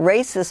very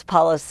racist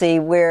policy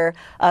where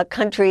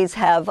countries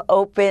have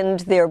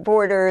opened their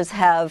borders,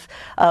 have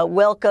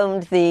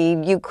welcomed the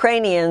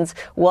Ukrainians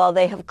while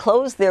they have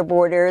closed their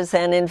borders,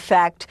 and in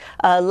fact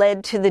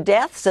led to the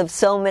deaths of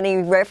so many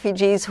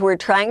refugees who are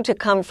trying to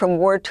come from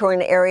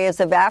war-torn areas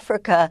of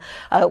Africa.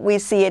 We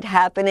see it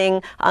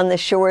happening on the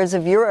shores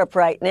of Europe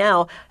right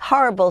now.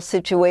 Horrible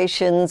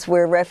situations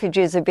where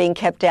refugees are being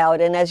kept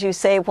out. And as you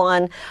say,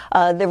 Juan,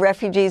 the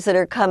refugees that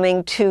are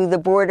coming to the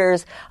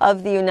borders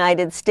of the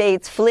United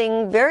States,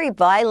 fleeing very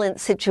violent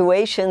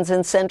situations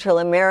in Central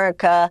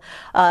America,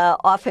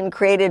 often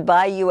created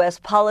by U.S.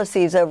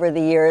 policies over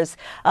the years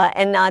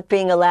and not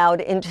being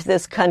allowed into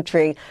this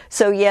country.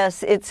 So,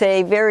 yes, it's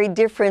a very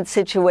different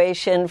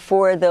situation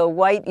for the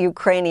white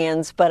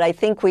Ukrainians, but I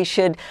think we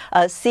should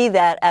see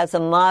that as a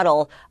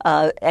model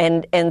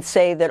and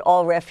say that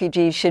all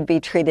refugees should be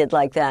treated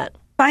like that.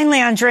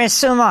 Finally, Andreas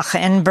Sumach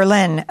in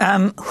Berlin,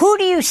 who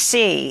do you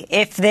see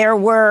if there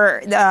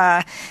were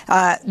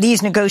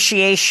these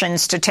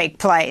negotiations to take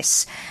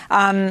place?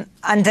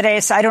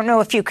 Andreas, I don't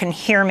know if you can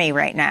hear me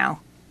right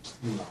now.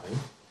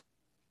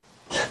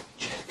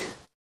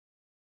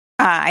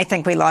 I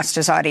think we lost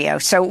his audio.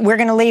 So we're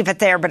going to leave it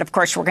there, but of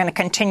course we're going to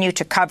continue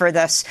to cover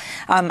this.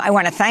 I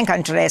want to thank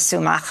Andreas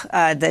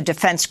Sumach, the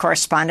defense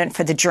correspondent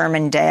for the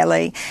German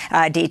daily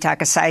Die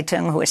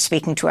Tageszeitung, who is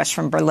speaking to us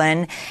from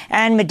Berlin,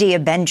 and Medea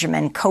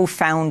Benjamin,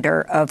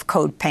 co-founder of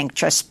Code Pink,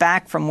 just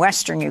back from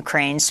Western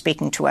Ukraine,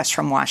 speaking to us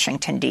from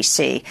Washington,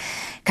 D.C.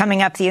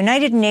 Coming up, the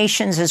United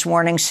Nations is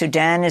warning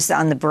Sudan is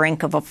on the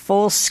brink of a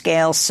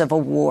full-scale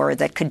civil war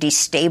that could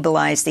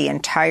destabilize the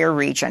entire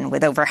region,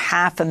 with over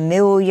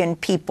 500,000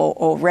 people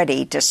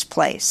already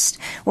displaced.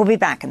 We'll be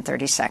back in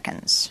 30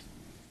 seconds.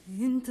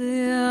 انت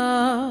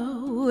يا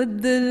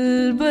ود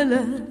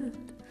البلد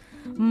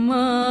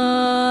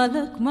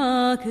مالك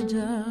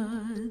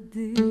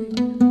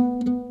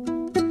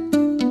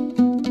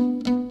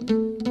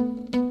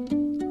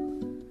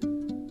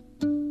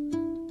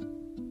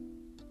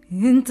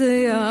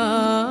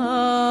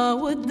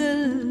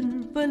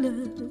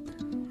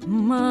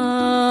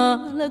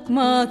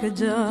ماك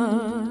جادي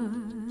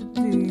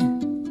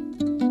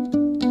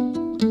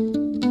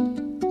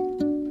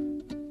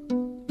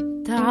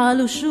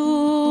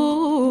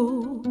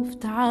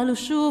تعالوا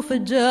شوف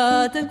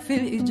جاتك في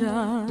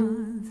الإجازة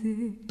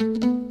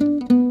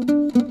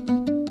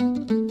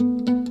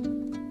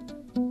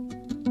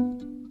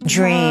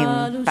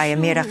Dream by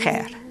Amira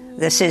Khair.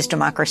 This is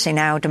Democracy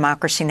Now!,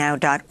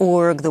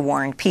 democracynow.org, The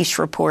War and Peace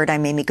Report.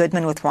 I'm Amy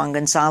Goodman with Juan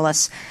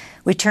Gonzalez.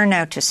 We turn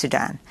now to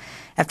Sudan.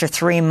 After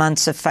 3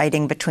 months of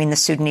fighting between the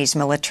Sudanese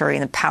military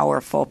and the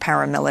powerful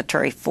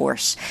paramilitary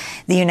force,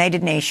 the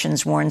United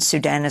Nations warns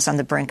Sudan is on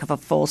the brink of a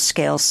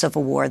full-scale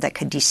civil war that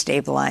could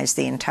destabilize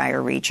the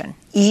entire region.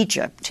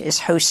 Egypt is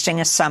hosting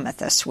a summit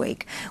this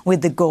week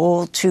with the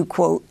goal to,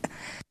 quote,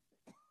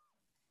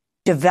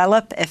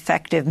 develop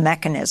effective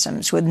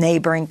mechanisms with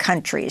neighboring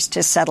countries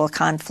to settle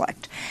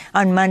conflict.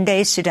 On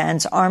Monday,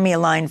 Sudan's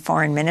army-aligned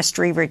foreign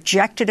ministry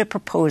rejected a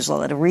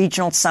proposal at a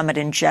regional summit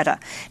in Jeddah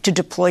to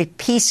deploy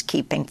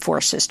peacekeeping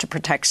forces to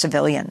protect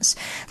civilians.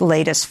 The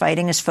latest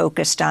fighting is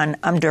focused on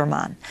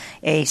Omdurman,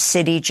 a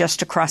city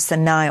just across the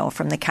Nile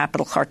from the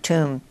capital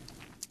Khartoum.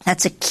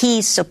 That's a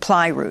key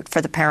supply route for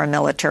the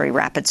paramilitary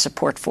rapid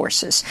support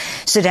forces.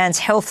 Sudan's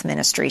health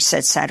ministry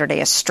said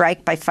Saturday a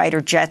strike by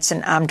fighter jets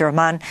in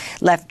Omdurman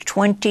left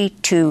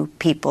 22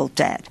 people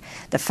dead.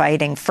 The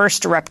fighting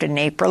first erupted in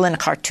April in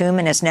Khartoum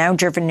and has now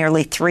driven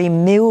nearly 3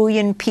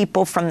 million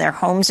people from their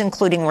homes,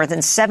 including more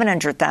than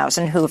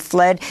 700,000 who have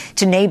fled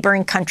to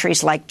neighboring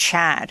countries like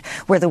Chad,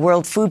 where the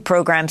World Food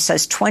Programme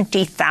says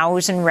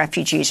 20,000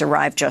 refugees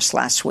arrived just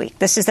last week.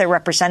 This is their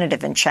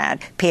representative in Chad,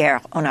 Pierre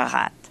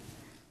Honorat.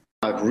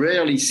 I've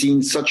rarely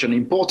seen such an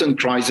important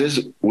crisis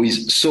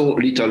with so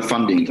little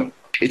funding.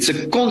 It's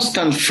a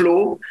constant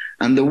flow,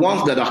 and the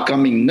ones that are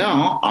coming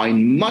now are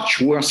in much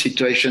worse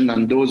situation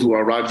than those who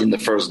arrived in the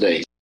first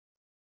days.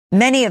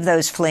 Many of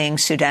those fleeing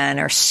Sudan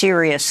are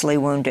seriously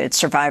wounded.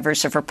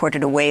 Survivors have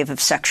reported a wave of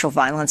sexual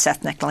violence,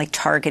 ethnically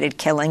targeted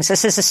killings.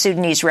 This is a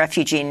Sudanese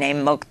refugee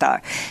named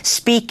Mokhtar,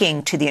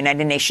 speaking to the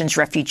United Nations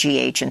Refugee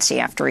Agency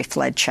after he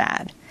fled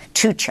Chad.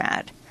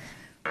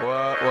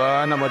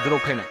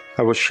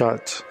 I was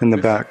shot in the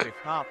back.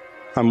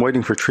 I'm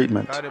waiting for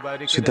treatment.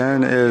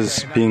 Sudan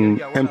is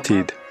being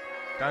emptied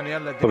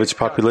of its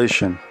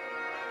population.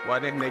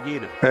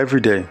 Every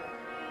day,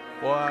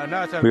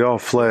 we all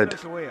fled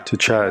to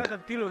Chad.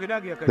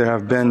 There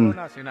have been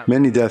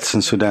many deaths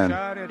in Sudan.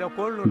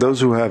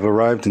 Those who have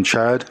arrived in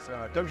Chad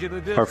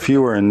are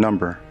fewer in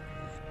number.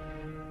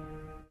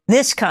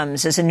 This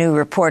comes as a new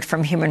report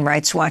from Human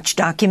Rights Watch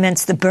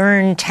documents the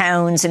burned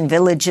towns and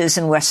villages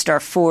in West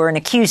Darfur and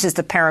accuses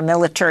the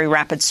paramilitary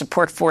rapid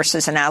support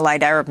forces and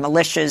allied Arab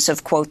militias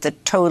of, quote, the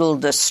total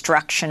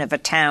destruction of a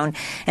town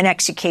and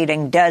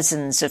executing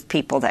dozens of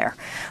people there.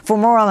 For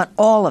more on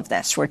all of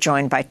this, we're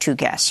joined by two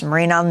guests.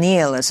 Marine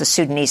Al-Nil is a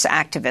Sudanese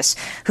activist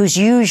who's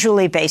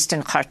usually based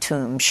in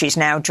Khartoum. She's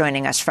now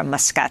joining us from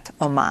Muscat,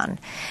 Oman.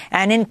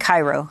 And in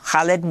Cairo,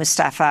 Khalid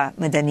Mustafa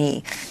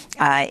Madani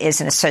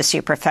is an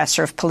associate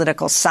professor of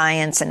political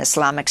science and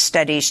Islamic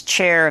studies,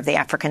 chair of the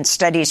African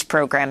Studies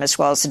program, as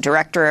well as the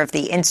director of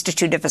the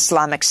Institute of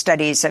Islamic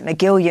Studies at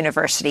McGill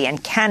University in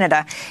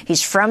Canada.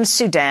 He's from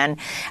Sudan.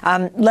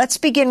 Let's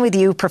begin with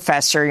you,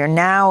 Professor. You're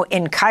now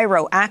in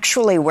Cairo,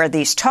 actually, where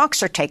these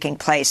talks are taking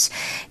place.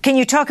 Can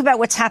you talk about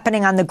what's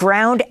happening on the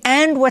ground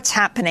and what's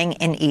happening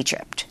in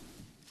Egypt?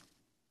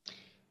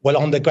 Well,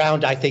 on the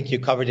ground, I think you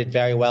covered it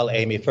very well,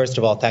 Amy. First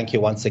of all, thank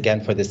you once again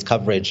for this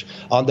coverage.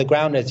 On the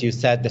ground, as you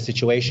said, the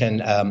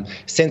situation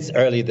since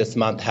early this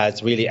month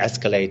has really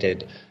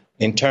escalated.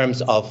 In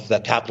terms of the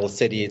capital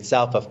city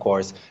itself, of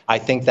course, I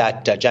think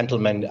that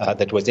gentleman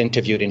that was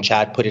interviewed in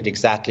Chad put it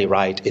exactly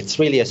right. It's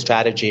really a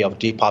strategy of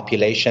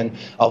depopulation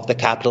of the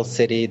capital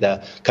city,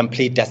 the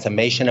complete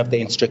decimation of the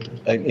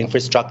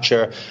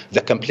infrastructure,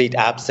 the complete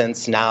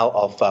absence now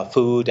of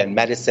food and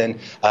medicine,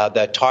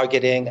 the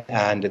targeting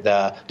and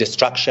the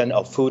destruction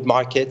of food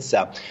markets,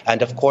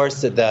 and of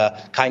course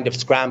the kind of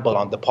scramble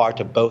on the part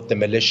of both the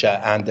militia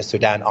and the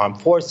Sudan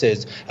Armed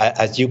Forces,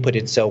 as you put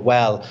it so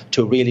well,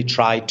 to really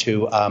try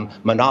to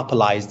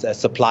monopolize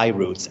supply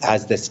routes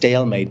as the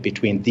stalemate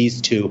between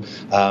these two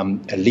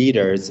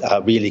leaders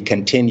really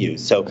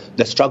continues. So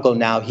the struggle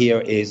now here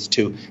is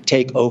to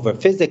take over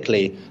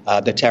physically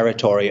the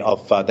territory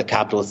of the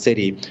capital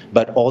city,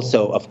 but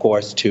also, of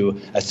course, to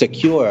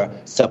secure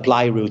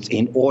supply routes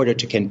in order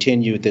to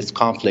continue this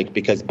conflict,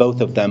 because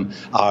both of them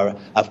are,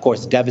 of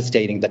course,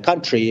 devastating the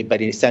country,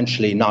 but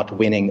essentially not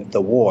winning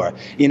the war.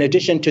 In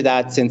addition to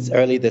that, since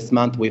early this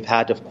month, we've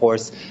had, of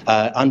course,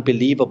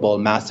 unbelievable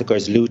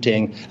massacres,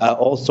 looting,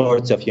 all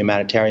sorts of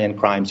humanitarian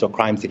crimes or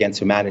crimes against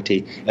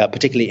humanity,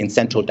 particularly in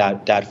central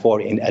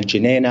Darfur, in El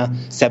Geneina.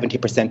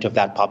 70% of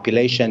that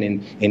population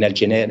in El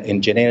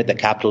Geneina, the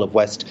capital of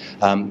West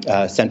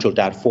Central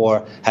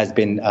Darfur, has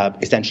been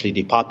essentially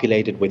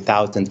depopulated with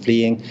thousands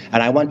fleeing.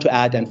 And I want to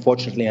add,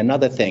 unfortunately,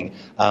 another thing,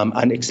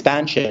 an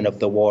expansion of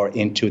the war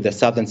into the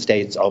southern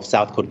states of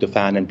South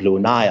Kordofan and Blue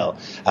Nile,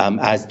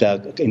 as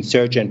the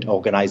insurgent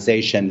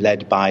organization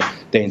led by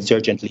the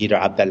insurgent leader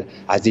Abdel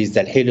Aziz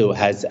al-Hilu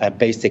has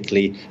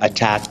basically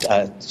attacked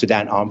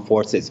Sudan Armed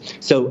Forces.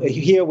 So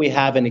here we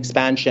have an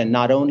expansion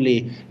not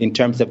only in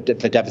terms of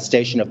the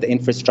devastation of the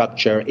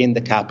infrastructure in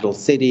the capital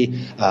city,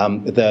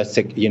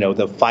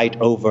 the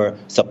fight over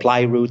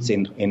supply routes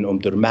in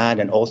Durman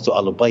and also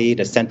Al Ubaid,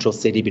 a central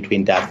city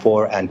between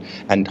Darfur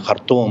and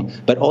Khartoum,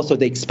 but also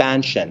the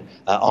expansion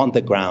on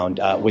the ground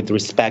with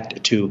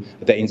respect to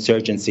the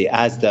insurgency,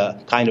 as the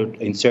kind of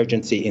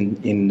insurgency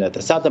in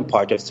the southern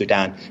part of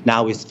Sudan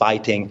now is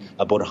fighting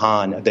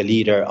Burhan, the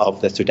leader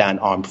of the Sudan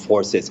Armed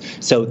Forces.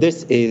 So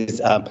this is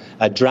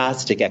a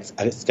drastic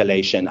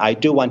escalation. I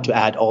do want to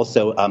add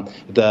also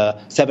the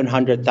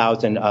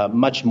 700,000,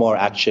 much more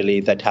actually,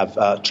 that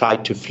have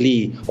tried to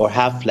flee or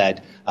have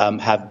fled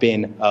have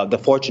been the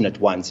fortunate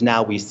ones.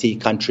 Now we see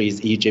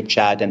countries, Egypt,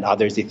 Chad, and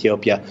others,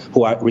 Ethiopia,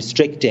 who are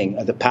restricting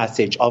the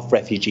passage of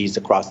refugees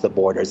across the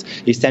borders,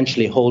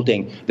 essentially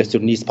holding the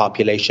Sudanese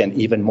population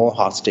even more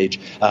hostage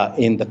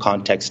in the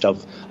context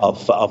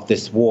of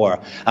this war.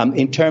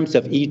 In terms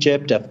of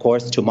Egypt, of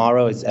course,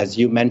 tomorrow, as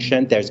you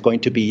mentioned, there's going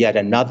to be yet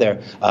another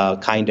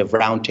kind of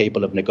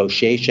roundtable of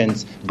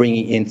negotiations,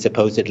 bringing in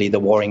supposedly the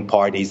warring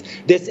parties.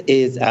 This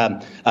is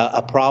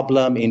a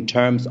problem in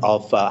terms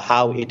of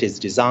how it is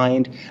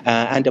designed,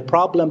 and a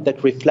problem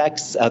that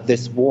reflects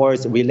this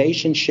war's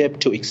relationship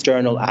to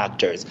external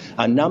actors.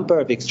 A number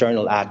of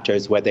external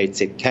actors, whether it's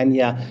in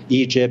Kenya,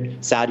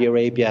 Egypt, Saudi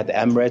Arabia, the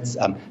Emirates,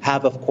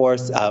 have, of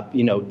course,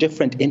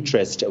 different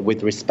interest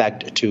with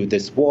respect to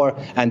this war,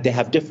 and they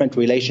have different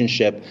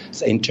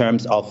relationships in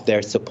terms of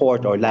their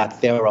support or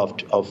lack thereof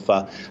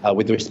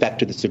with respect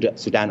to the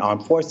Sudan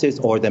Armed Forces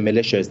or the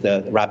militias,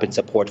 the Rapid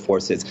Support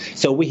Forces.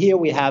 So here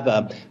we have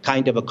a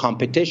kind of a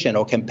competition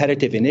or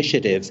competitive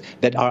initiatives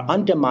that are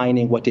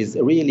undermining what is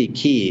really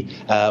key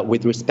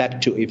with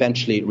respect to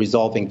eventually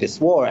resolving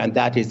this war, and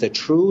that is a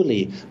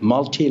truly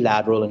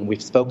multilateral, and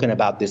we've spoken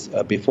about this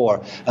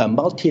before, a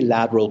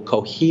multilateral,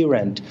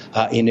 coherent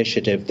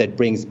initiative that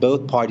brings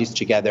both parties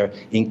together,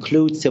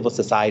 includes civil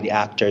society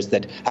actors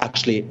that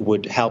actually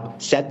would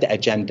help set the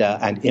agenda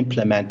and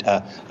implement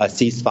a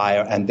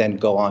ceasefire, and then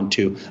go on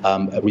to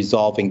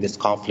resolving this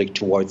conflict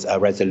towards a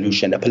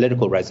resolution, a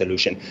political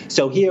resolution.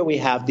 So here we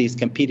have these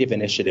competing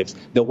initiatives.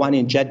 The one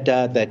in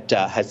Jeddah that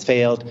has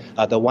failed,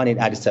 the one in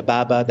Addis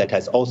Ababa that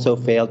has also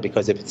failed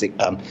because of its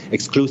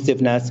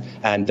exclusiveness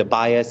and the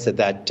bias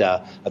that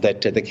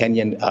the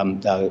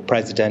Kenyan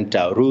President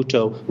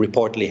Ruto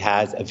reportedly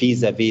has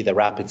vis-a-vis the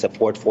Rapid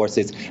Support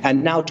Forces.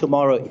 And now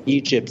tomorrow,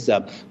 Egypt's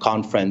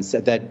conference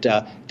that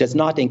does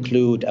not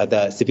include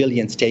the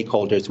civilian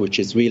stakeholders, which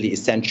is really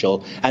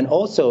essential, and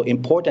also,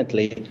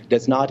 importantly,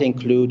 does not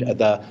include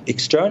the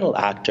external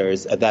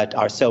actors that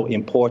are so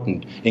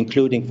important,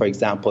 including, for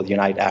example, the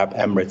United Arab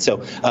Emirates. So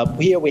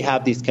here we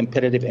have these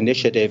competitive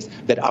initiatives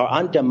that are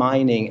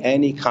undermining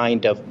any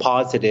kind of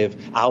positive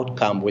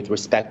outcome with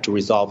respect to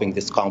resolving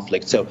this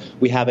conflict. So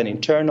we have an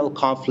internal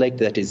conflict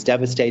that is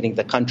devastating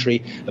the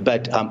country,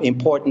 but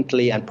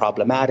importantly and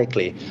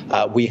problematically,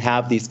 we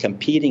have these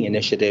competing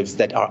initiatives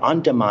that are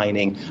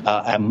undermining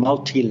a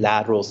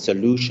multilateral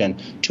solution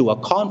to a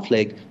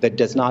conflict that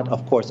does not,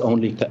 of course,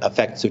 only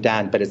affect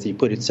Sudan, but as you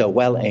put it so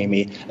well,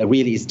 Amy,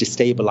 really is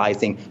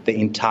destabilizing the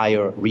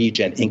entire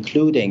region,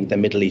 including the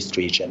Middle East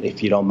region,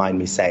 if you don't mind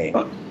me saying.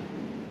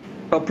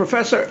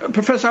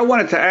 Professor, I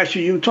wanted to ask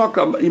you.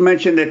 You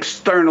mentioned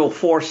external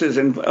forces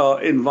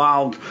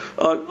involved.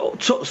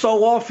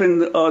 So often,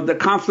 the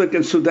conflict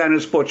in Sudan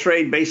is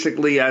portrayed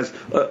basically as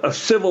a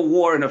civil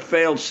war in a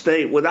failed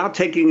state, without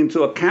taking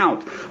into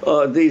account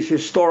these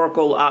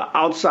historical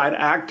outside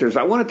actors.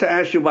 I wanted to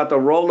ask you about the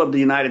role of the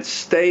United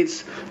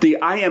States, the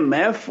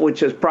IMF, which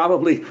has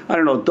probably,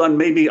 done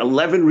maybe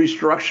 11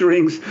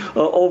 restructurings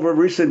over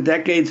recent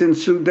decades in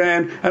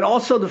Sudan, and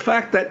also the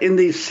fact that in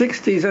the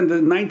 60s and the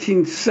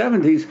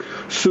 1970s.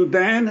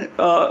 Sudan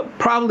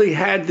probably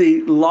had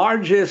the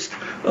largest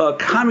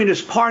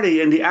communist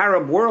party in the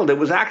Arab world. It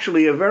was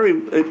actually a very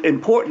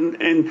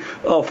important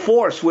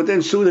force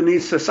within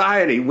Sudanese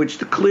society, which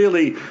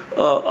clearly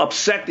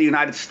upset the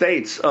United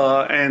States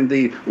and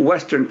the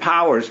Western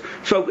powers.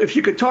 So if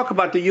you could talk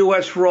about the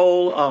U.S.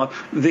 role,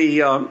 the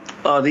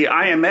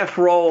IMF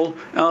role,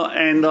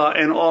 and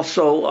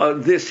also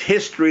this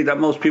history that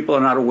most people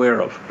are not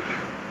aware of.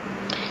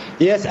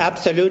 Yes,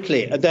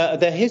 absolutely.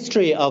 The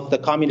history of the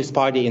Communist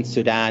Party in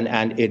Sudan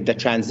and the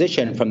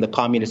transition from the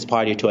Communist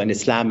Party to an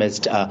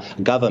Islamist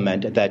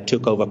government that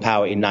took over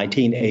power in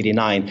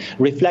 1989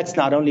 reflects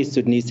not only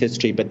Sudanese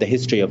history, but the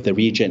history of the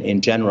region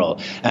in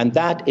general. And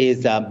that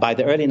is, by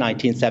the early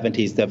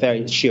 1970s, the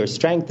very sheer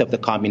strength of the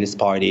Communist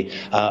Party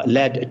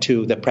led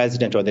to the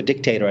president or the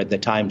dictator at the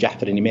time,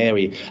 Jafar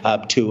Nimeri,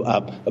 to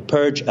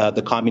purge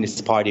the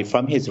Communist Party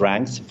from his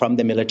ranks, from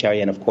the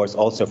military, and of course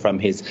also from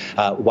his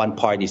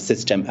one-party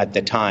system at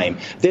the time.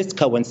 This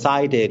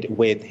coincided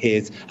with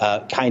his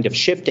kind of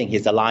shifting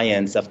his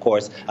alliance, of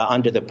course,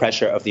 under the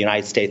pressure of the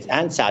United States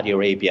and Saudi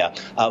Arabia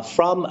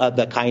from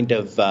the kind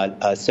of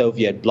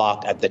Soviet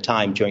bloc at the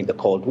time during the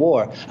Cold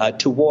War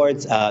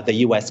towards the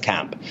U.S.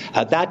 camp.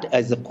 That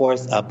is, of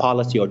course, a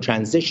policy or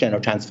transition or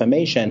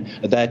transformation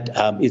that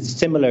is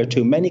similar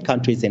to many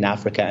countries in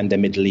Africa and the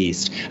Middle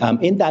East.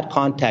 In that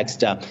context,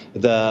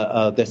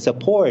 the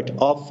support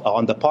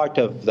on the part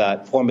of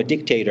the former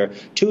dictator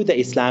to the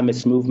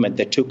Islamist movement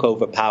that took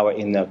over power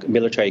in the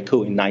military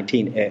coup in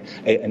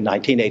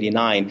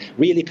 1989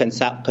 really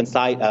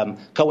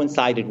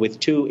coincided with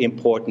two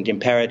important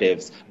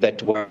imperatives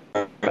that were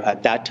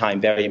at that time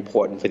very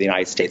important for the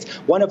United States.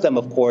 One of them,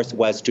 of course,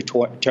 was to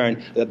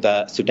turn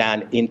the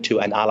Sudan into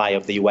an ally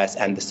of the U.S.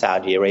 and the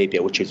Saudi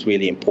Arabia, which is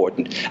really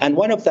important. And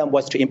one of them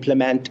was to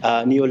implement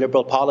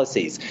neoliberal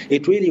policies.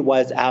 It really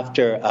was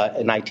after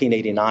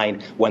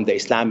 1989 when the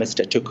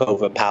Islamists took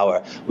over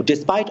power.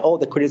 Despite all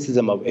the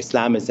criticism of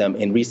Islamism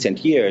in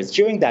recent years,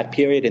 during that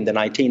period in the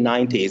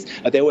 1990s,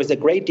 there was a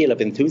great deal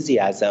of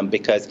enthusiasm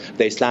because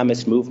the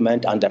Islamist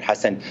movement under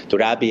Hassan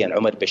Turabi and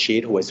Umar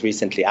Bashir, who was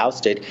recently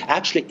ousted,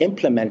 actually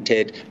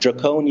implemented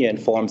draconian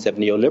forms of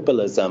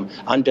neoliberalism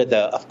under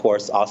the, of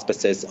course,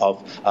 auspices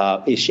of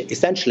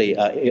essentially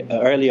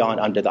early on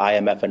under the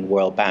IMF and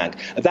World Bank.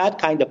 That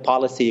kind of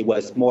policy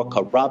was more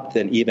corrupt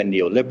than even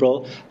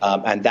neoliberal,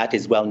 and that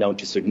is well known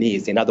to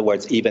Sudanese. In other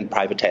words, even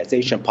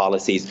privatization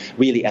policies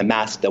really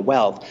amassed the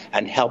wealth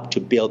and helped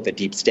to build the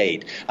deep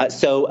state.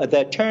 So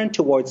the turn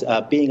towards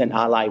being an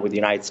ally with the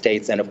United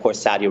States and, of course,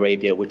 Saudi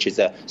Arabia, which is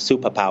a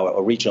superpower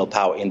or regional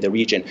power in the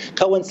region,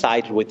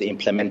 coincided with the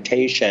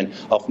implementation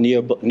of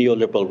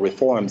neoliberal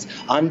reforms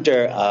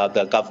under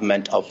the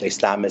government of the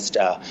Islamist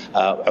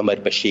Umar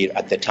Bashir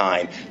at the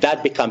time.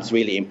 That becomes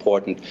really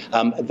important.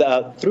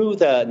 Through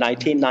the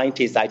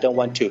 1990s, I don't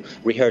want to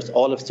rehearse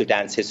all of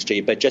Sudan's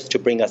history, but just to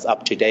bring us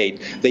up to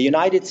date, the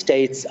United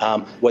States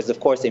was, of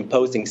course,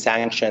 imposing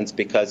sanctions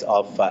because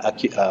of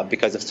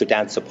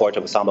Sudan's support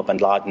of Osama bin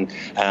Laden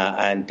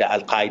and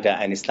Al-Qaeda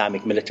and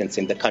Islamic militants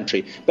in the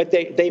country. But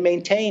they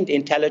maintained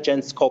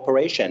intelligence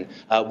cooperation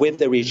with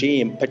the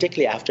regime,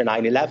 particularly after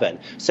 9/11.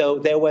 So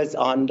there was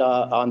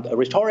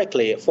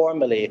rhetorically,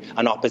 formally,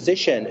 an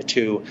opposition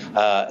to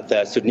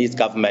the Sudanese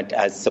government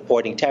as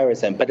supporting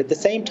terrorism. But at the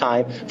same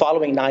time,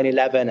 following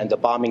 9/11 and the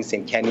bombings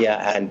in Kenya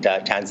and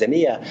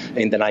Tanzania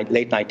in the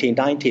late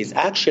 1990s,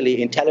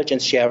 actually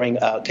intelligence sharing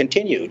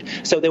continued.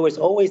 So there was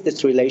always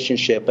this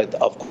relationship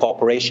of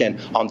cooperation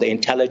on the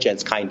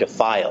intelligence kind of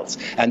files.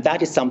 And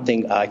that is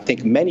something I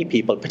think many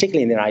people,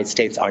 particularly in the United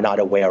States, are not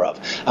aware of.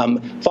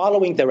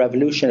 Following the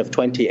revolution of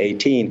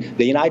 2018,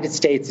 the United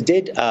States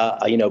did,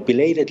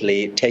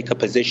 belatedly take a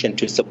position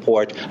to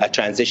support a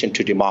transition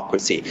to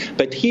democracy.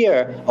 But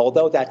here,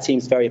 although that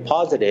seems very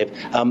positive,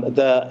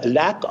 the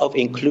lack of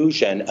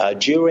inclusion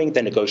during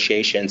the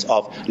negotiations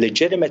of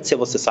legitimate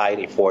civil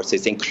society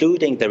forces,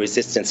 including the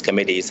resistance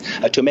committees,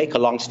 to make a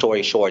long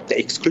story short, the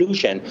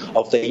exclusion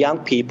of the young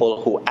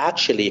people who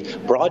actually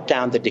brought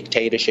down the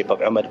dictatorship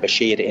of Umar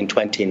Bashir in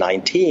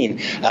 2019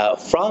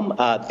 from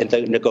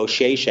the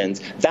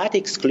negotiations, that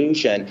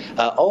exclusion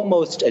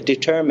almost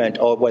determined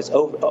or was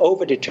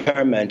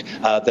over-determined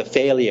moment the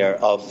failure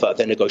of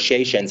the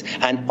negotiations,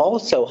 and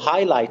also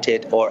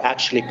highlighted or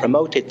actually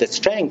promoted the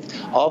strength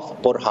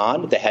of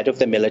Burhan, the head of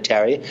the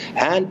military,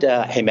 and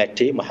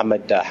Hemeti,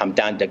 Mohammed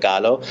Hamdan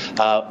Dagalo,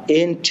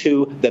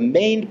 into the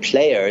main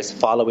players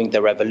following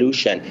the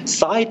revolution,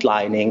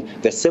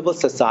 sidelining the civil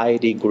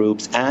society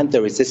groups and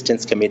the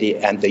resistance committee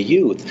and the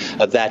youth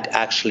that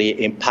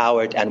actually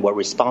empowered and were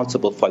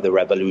responsible for the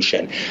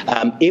revolution.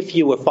 If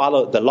you will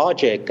follow the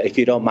logic, if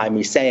you don't mind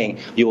me saying,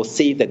 you will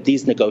see that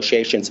these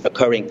negotiations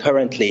occurring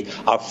currently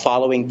are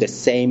following the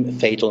same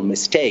fatal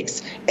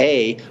mistakes.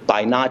 A,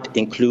 by not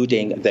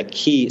including the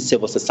key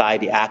civil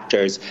society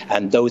actors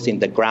and those in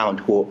the ground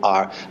who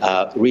are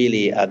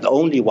really the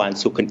only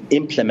ones who can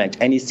implement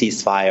any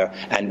ceasefire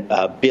and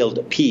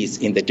build peace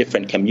in the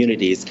different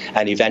communities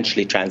and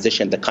eventually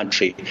transition the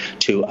country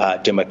to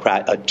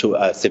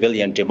a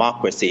civilian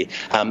democracy.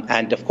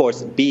 And of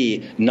course,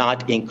 B,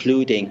 not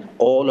including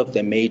all of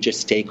the major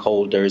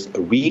stakeholders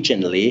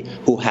regionally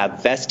who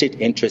have vested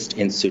interest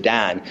in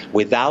Sudan,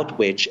 without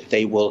which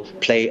they will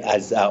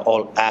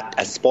act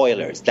as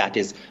spoilers, that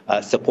is,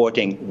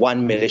 supporting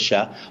one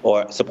militia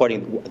or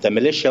supporting the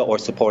militia or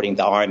supporting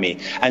the army.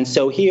 And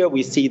so here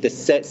we see the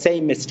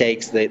same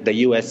mistakes that the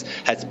U.S.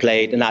 has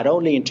played, not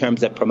only in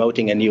terms of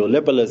promoting a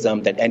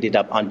neoliberalism that ended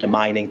up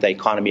undermining the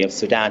economy of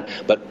Sudan,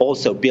 but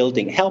also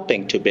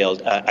helping to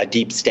build a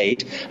deep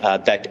state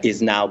that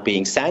is now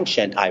being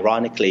sanctioned,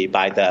 ironically,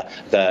 by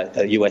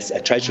the U.S.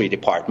 Treasury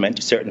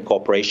Department. Certain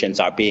corporations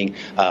are being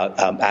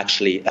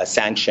actually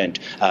sanctioned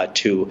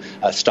to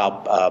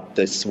stop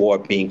this war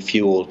being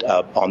fueled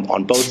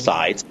on both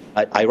sides.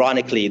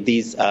 Ironically,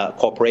 these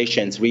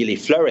corporations really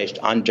flourished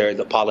under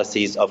the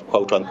policies of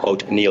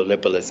quote-unquote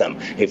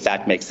neoliberalism, if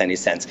that makes any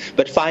sense.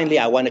 But finally,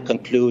 I want to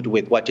conclude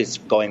with what is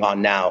going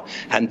on now,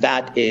 and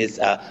that is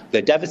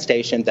the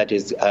devastation that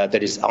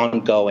is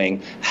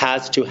ongoing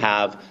has to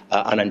have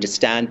an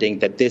understanding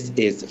that this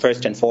is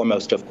first and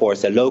foremost, of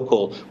course, a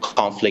local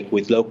conflict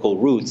with local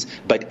roots,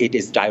 but it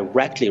is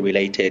directly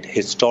related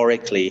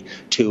historically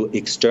to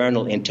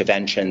external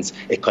interventions,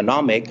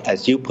 economic,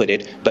 as you put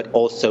it, but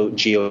also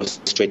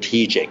geostrategic.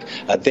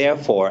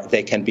 Therefore,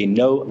 there can be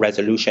no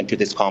resolution to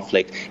this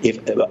conflict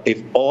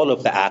if all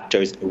of the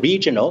actors,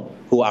 regional,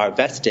 who have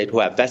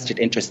vested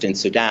interest in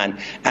Sudan,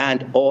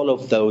 and all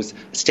of those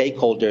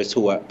stakeholders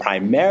who are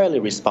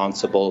primarily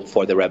responsible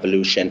for the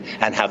revolution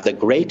and have the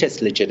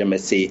greatest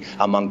legitimacy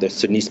among the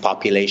Sudanese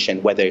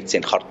population, whether it's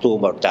in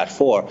Khartoum or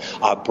Darfur,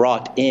 are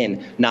brought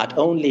in not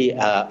only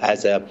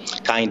as a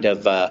kind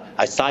of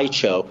a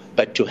sideshow,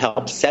 but to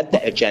help set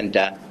the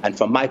agenda, and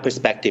from my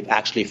perspective,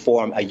 actually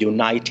form a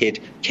united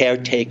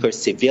caretaker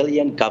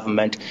civilian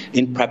government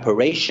in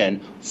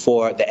preparation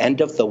for the end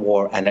of the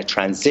war and a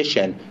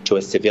transition to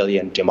a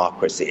civilian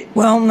democracy.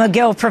 Well,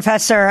 McGill,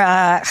 Professor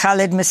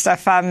Khalid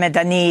Mustafa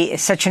Medani,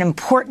 is such an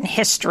important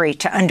history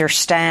to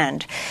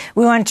understand.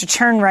 We want to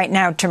turn right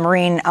now to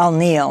Marine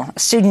Al-Nil, a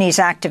Sudanese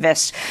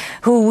activist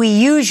who we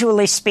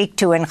usually speak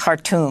to in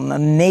Khartoum.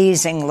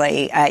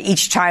 Amazingly,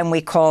 each time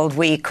we called,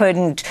 we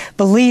couldn't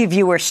believe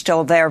you were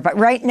still there. But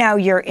right now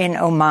you're in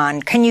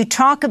Oman. Can you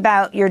talk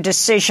about your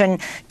decision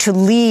to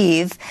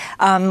leave,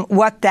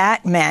 what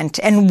that meant,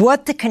 and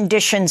what the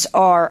conditions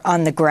are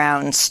on the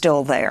ground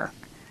still there?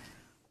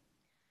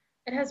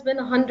 It has been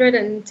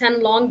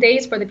 110 long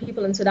days for the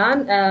people in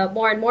Sudan.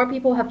 More and more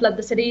people have fled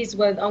the cities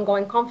with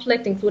ongoing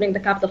conflict, including the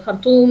capital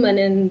Khartoum, and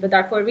in the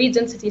Darfur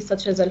region, cities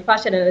such as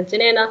Al-Fashir and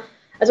Al-Janina,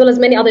 as well as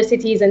many other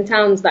cities and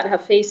towns that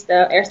have faced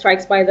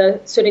airstrikes by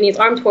the Sudanese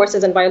armed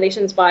forces and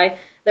violations by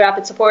the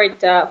rapid support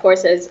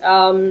forces.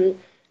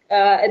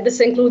 This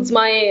includes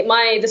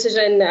my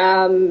decision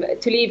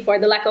to leave for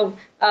the lack of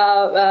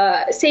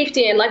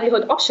safety and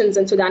livelihood options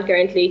in Sudan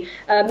currently.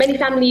 Many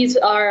families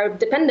are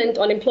dependent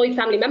on employed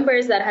family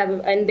members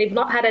and they've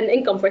not had an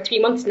income for 3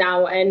 months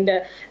now, and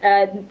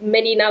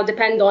many now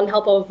depend on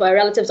help of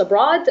relatives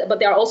abroad, but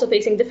they are also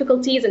facing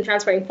difficulties in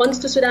transferring funds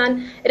to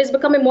Sudan. It is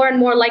becoming more and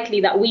more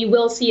likely that we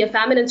will see a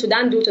famine in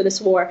Sudan due to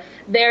this war.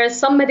 There is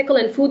some medical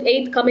and food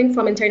aid coming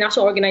from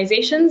international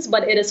organizations,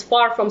 but it is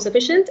far from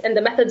sufficient, and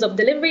the methods of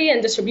delivery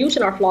and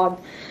distribution are flawed.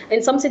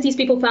 In some cities,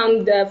 people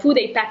found food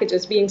aid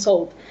packages being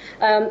sold.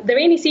 The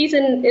rainy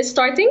season is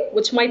starting,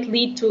 which might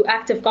lead to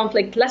active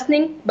conflict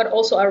lessening, but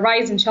also a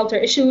rise in shelter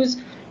issues,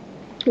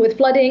 with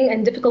flooding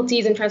and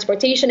difficulties in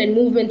transportation and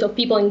movement of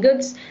people and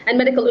goods, and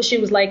medical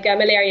issues like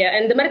malaria.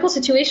 And the medical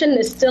situation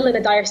is still in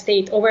a dire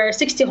state. Over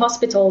 60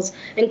 hospitals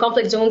in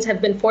conflict zones have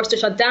been forced to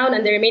shut down,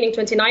 and the remaining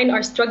 29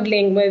 are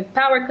struggling with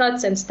power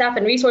cuts and staff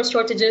and resource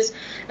shortages.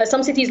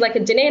 Some cities like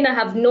Janina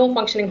have no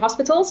functioning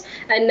hospitals,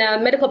 and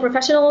medical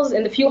professionals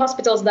in the few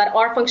hospitals that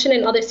are functioning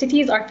in other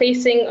cities are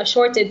facing a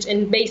shortage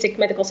in basic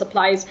medical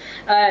supplies,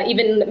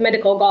 even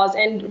medical gauze.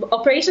 And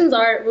operations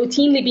are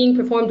routinely being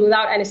performed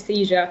without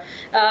anesthesia.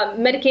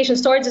 medication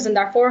storages in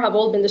Darfur have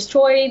all been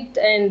destroyed,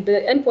 and the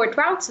import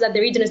routes that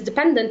the region is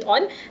dependent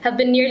on have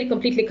been nearly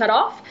completely cut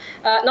off,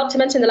 not to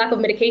mention the lack of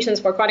medications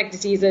for chronic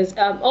diseases.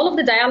 All of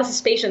the dialysis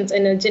patients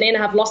in Jenaina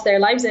have lost their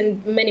lives, and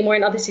many more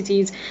in other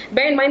cities.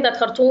 Bear in mind that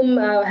Khartoum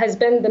has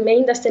been the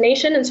main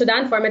destination in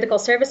Sudan for medical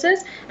services,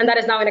 and that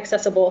is now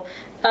inaccessible.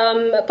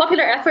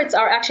 Popular efforts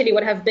are actually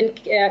what have been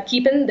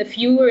keeping the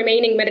few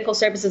remaining medical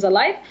services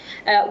alive,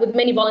 with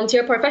many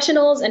volunteer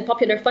professionals and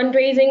popular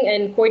fundraising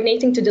and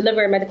coordinating to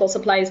deliver medical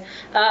supplies.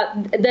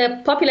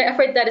 The popular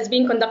effort that is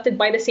being conducted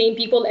by the same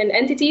people and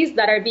entities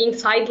that are being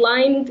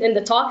sidelined in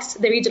the talks,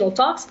 the regional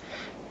talks,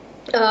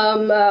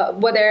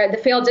 whether the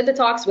failed Jeddah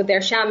talks with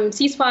their sham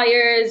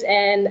ceasefires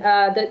and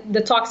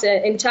the talks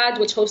in Chad,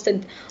 which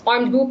hosted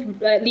armed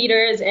group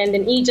leaders, and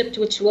in Egypt,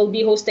 which will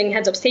be hosting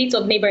heads of states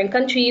of neighboring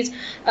countries.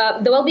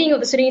 The well-being of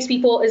the Sudanese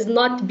people is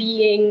not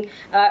being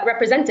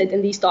represented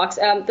in these talks.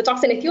 The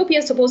talks in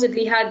Ethiopia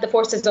supposedly had the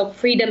forces of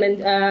freedom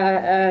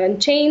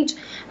and change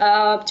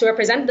to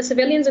represent the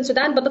civilians in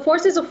Sudan, but the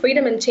forces of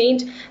freedom and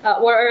change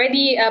were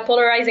already a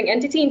polarizing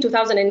entity in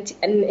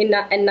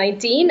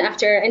 2019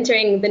 after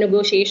entering the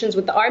negotiations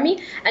with the army,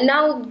 and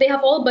now they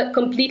have all but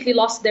completely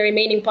lost their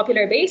remaining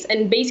popular base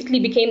and basically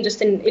became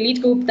just an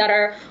elite group that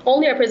are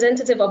only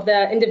representative of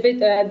the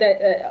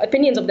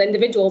opinions of the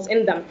individuals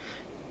in them.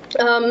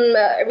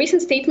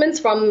 Recent statements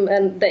from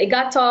the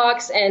IGAD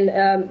talks and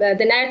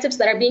the narratives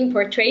that are being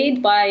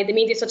portrayed by the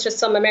media, such as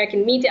some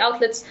American media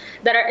outlets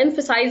that are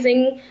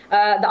emphasizing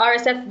the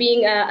RSF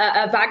being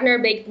a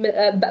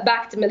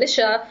Wagner-backed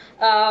militia,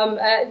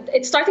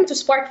 it's starting to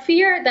spark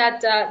fear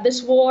that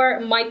this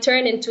war might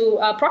turn into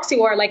a proxy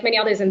war like many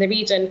others in the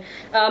region.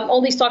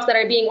 All these talks that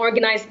are being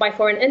organized by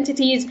foreign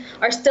entities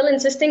are still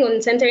insisting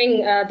on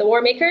centering the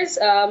war makers,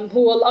 who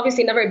will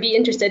obviously never be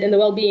interested in the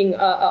well-being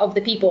of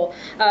the people.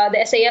 The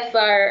SAF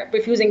are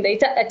refusing to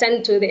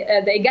attend to the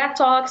IGAD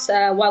talks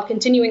while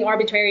continuing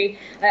arbitrary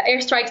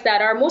airstrikes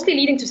that are mostly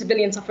leading to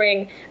civilian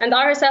suffering. And the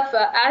RSF,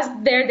 as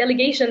their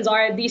delegations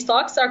are at these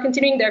talks, are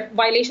continuing their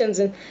violations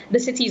in the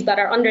cities that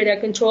are under their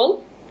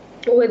control,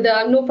 with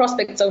no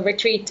prospects of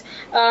retreat.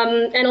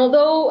 And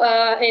although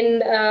in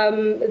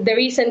the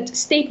recent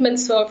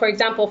statements, for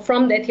example,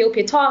 from the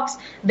Ethiopia talks,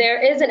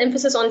 there is an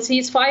emphasis on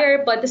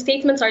ceasefire, but the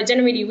statements are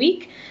generally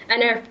weak.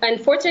 And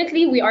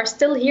unfortunately, we are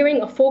still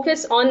hearing a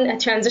focus on a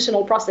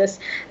transitional process.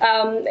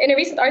 In a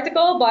recent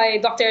article by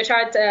Dr.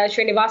 Sharat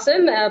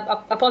Srinivasan,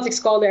 a politics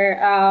scholar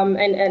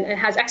and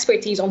has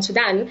expertise on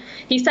Sudan,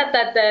 he said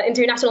that the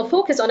international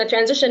focus on a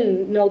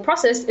transitional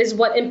process is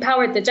what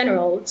empowered the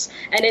generals,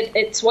 and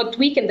it's what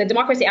weakened the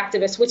democracy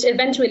activists, which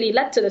eventually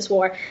led to this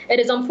war. It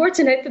is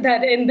unfortunate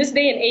that in this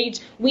day and age,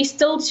 we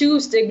still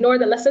choose to ignore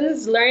the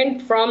lessons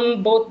learned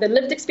from both the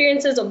lived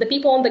experiences of the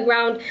people on the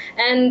ground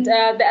and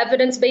the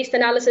evidence-based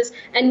analysis,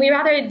 and we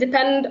rather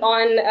depend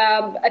on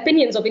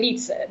opinions of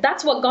elites.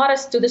 That's what got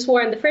us to this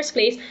war in the first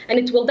place, and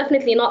it will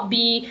definitely not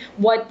be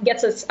what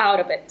gets us out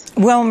of it.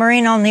 Well,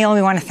 Maureen O'Neill,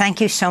 we want to thank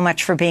you so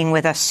much for being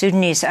with us.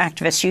 Sudanese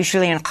activist,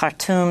 usually in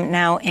Khartoum,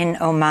 now in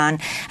Oman,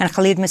 and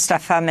Khalid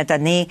Mustafa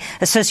Medani,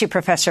 Associate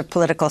Professor of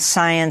Political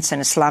Science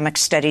and Islamic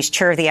Studies,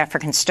 Chair of the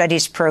African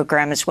Studies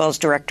Program, as well as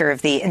Director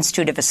of the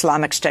Institute of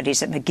Islamic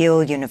Studies at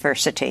McGill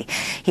University.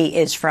 He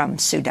is from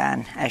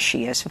Sudan, as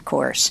she is, of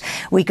course.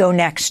 We go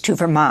next to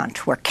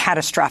Vermont, where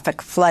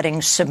catastrophic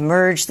flooding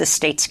submerged the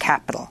state's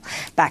capital.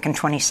 Back in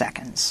 20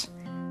 seconds.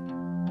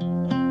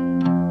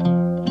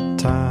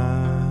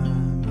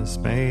 Time has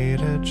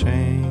made a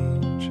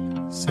change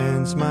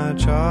since my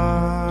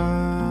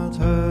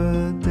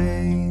childhood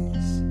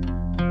days.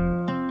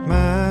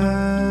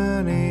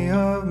 Many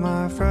of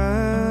my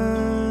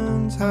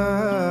friends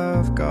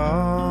have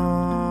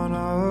gone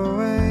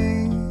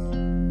away.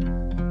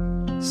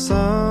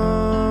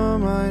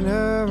 Some I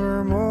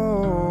never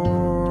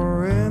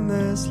more in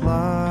this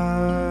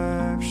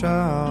life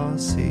shall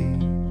see.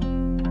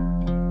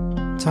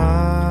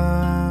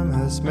 Time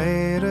has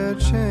made a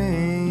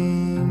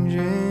change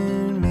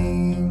in me.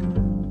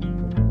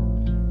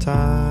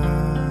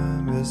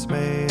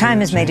 Time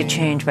has made a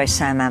change by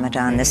Sam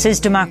Amadon. This is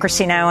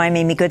Democracy Now! I'm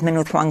Amy Goodman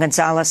with Juan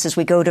Gonzalez as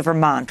we go to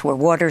Vermont, where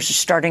waters are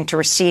starting to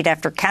recede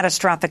after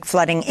catastrophic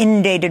flooding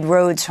inundated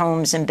roads,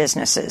 homes, and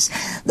businesses.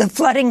 The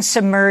flooding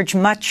submerged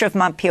much of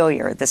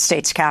Montpelier, the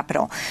state's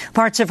capital.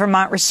 Parts of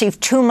Vermont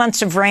received 2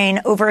 months of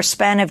rain over a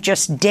span of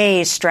just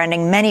days,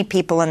 stranding many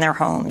people in their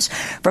homes.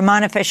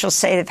 Vermont officials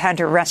say they've had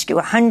to rescue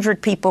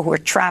 100 people who were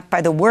trapped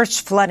by the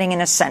worst flooding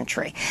in a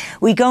century.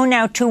 We go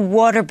now to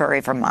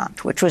Waterbury,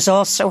 Vermont, which was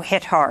also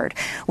hit hard,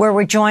 where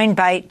we're joined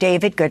by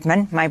David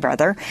Goodman, my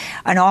brother,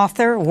 an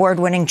author,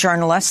 award-winning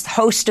journalist,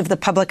 host of the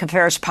public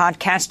affairs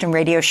podcast and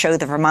radio show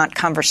The Vermont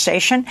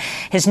Conversation.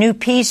 His new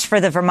piece for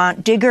the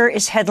Vermont Digger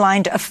is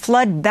headlined, "A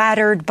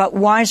Flood-Battered but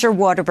Wiser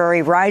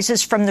Waterbury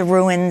Rises from the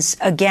Ruins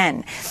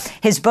Again."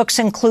 His books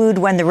include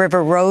When the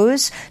River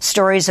Rose,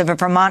 stories of a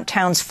Vermont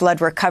town's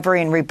flood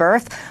recovery and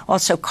rebirth,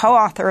 also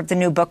co-author of the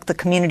new book, The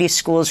Community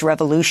Schools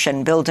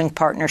Revolution, Building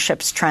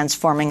Partnerships,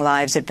 Transforming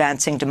Lives,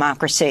 Advancing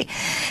Democracy.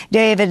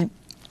 David,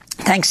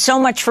 Thanks so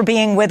much for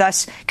being with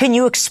us. Can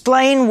you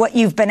explain what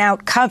you've been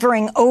out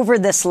covering over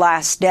this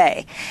last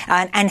day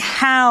and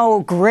how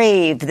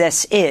grave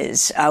this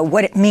is,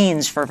 what it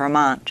means for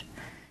Vermont?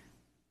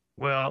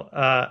 Well,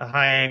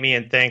 hi, Amy,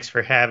 and thanks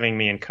for having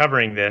me and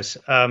covering this.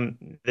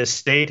 The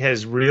state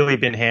has really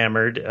been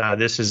hammered.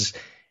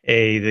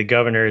 The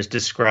governor has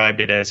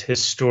described it as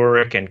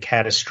historic and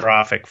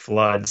catastrophic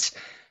floods.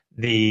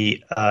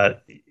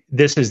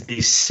 This is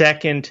the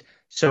second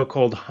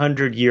so-called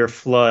 100-year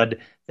flood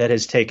that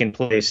has taken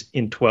place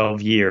in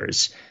 12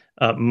 years.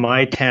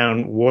 My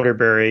town,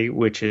 Waterbury,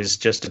 which is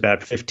just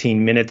about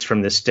 15 minutes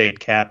from the state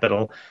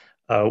capital,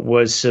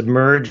 was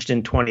submerged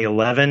in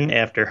 2011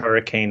 after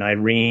Hurricane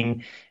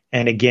Irene.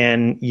 And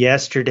again,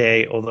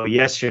 yesterday, although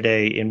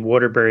yesterday in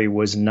Waterbury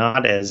was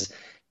not as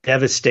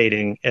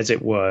devastating as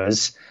it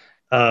was,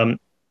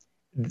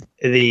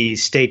 the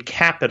state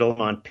capital,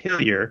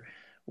 Montpelier,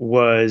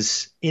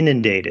 was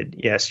inundated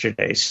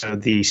yesterday. So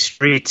the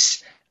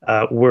streets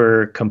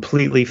were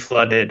completely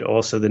flooded.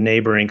 Also, the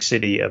neighboring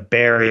city of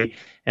Barrie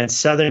and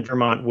southern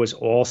Vermont was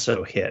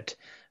also hit.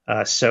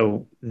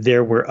 So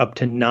there were up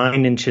to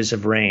 9 inches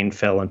of rain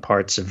fell in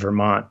parts of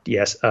Vermont,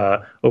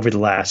 over the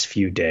last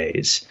few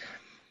days.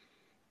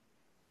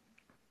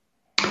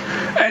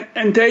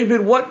 And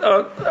David, what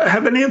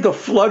have any of the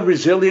flood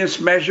resilience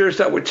measures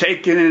that were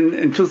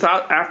taken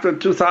after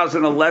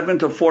 2011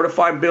 to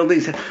fortify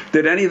buildings,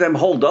 did any of them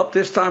hold up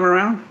this time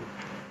around?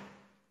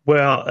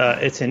 Well,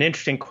 it's an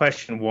interesting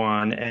question,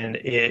 Juan. And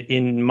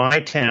in my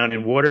town,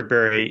 in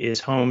Waterbury, is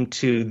home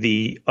to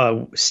the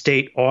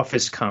state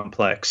office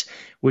complex,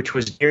 which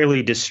was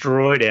nearly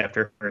destroyed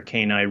after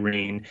Hurricane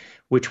Irene,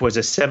 which was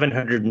a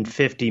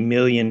 $750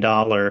 million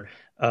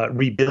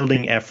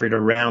rebuilding effort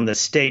around the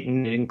state,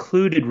 and it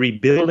included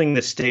rebuilding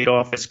the state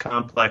office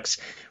complex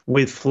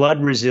with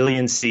flood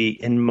resiliency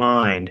in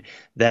mind.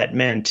 That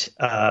meant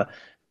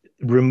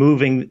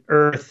removing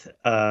earth,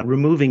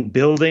 removing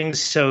buildings.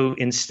 So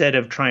instead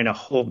of trying to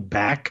hold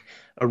back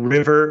a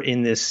river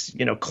in this,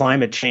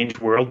 climate change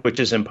world, which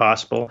is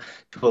impossible,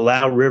 to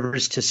allow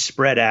rivers to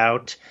spread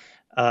out,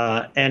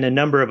 and a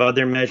number of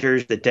other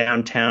measures. The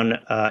downtown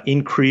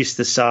increased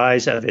the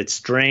size of its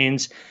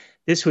drains.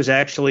 This was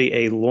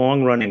actually a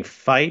long-running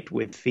fight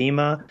with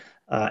FEMA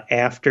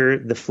after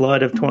the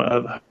flood of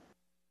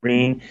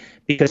Irene,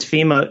 because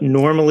FEMA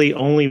normally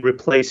only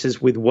replaces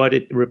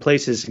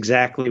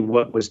exactly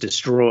what was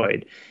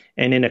destroyed.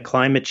 And in a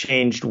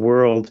climate-changed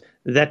world,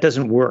 that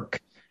doesn't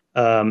work.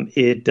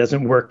 It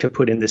doesn't work to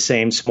put in the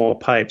same small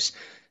pipes.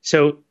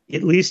 So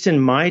at least in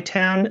my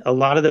town, a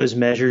lot of those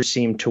measures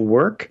seem to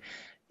work.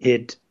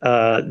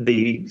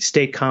 The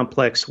state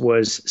complex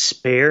was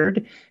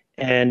spared,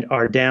 and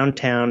our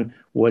downtown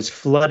was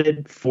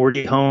flooded.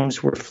 40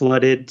 homes were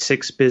flooded,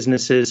 6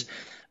 businesses,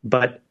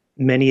 but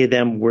many of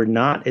them were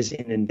not as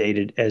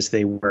inundated as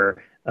they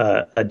were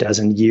a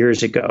dozen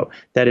years ago.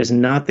 That is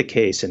not the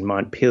case in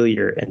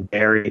Montpelier and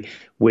Barrie,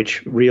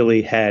 which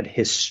really had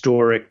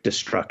historic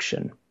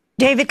destruction.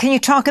 David, can you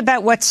talk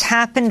about what's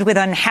happened with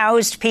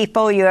unhoused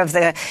people? You have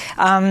the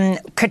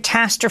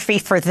catastrophe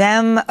for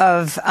them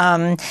of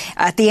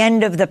at the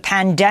end of the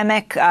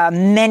pandemic,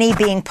 many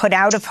being put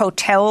out of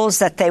hotels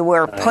that they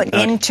were put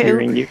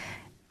into.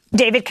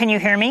 David, can you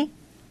hear me?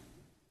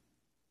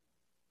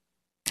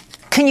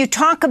 Can you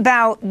talk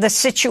about the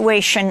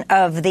situation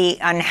of the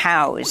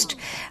unhoused?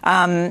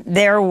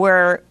 There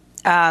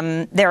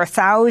are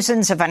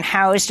thousands of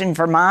unhoused in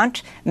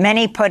Vermont,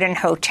 many put in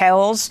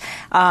hotels,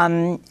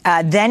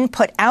 then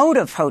put out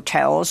of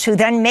hotels, who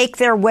then make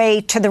their way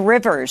to the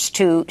rivers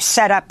to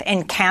set up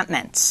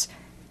encampments.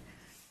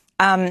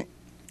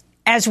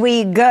 As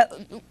we go,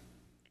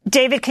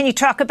 David, can you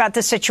talk about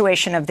the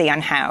situation of the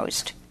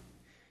unhoused?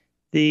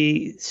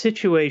 The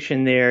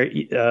situation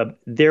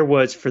there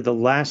was for the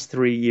last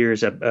 3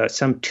 years,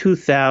 some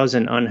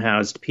 2,000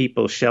 unhoused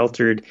people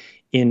sheltered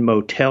in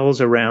motels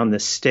around the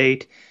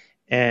state.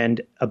 And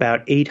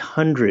about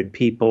 800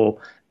 people,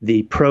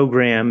 the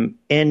program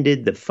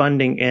ended, the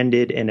funding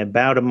ended, and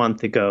about a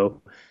month ago,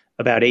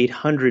 about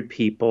 800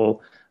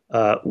 people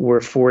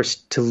were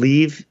forced to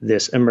leave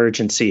this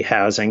emergency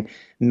housing.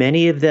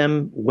 Many of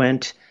them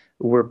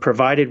were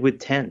provided with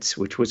tents,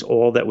 which was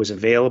all that was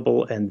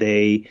available, and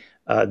they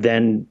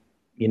then,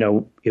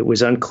 it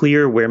was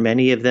unclear where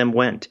many of them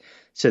went.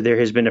 So there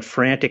has been a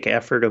frantic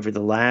effort over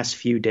the last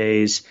few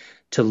days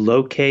to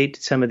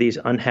locate some of these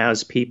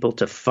unhoused people,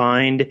 to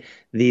find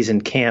these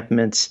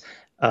encampments.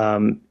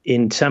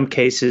 In some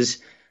cases,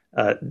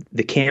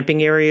 the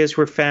camping areas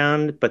were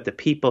found, but the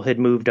people had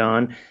moved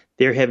on.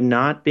 There have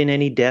not been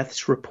any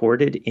deaths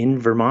reported in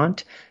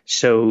Vermont.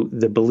 So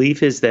the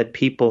belief is that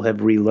people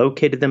have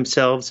relocated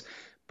themselves,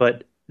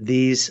 but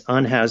these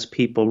unhoused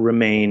people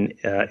remain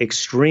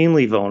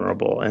extremely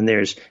vulnerable, and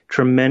there's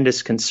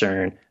tremendous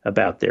concern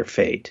about their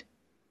fate.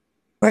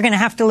 We're going to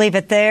have to leave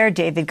it there.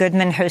 David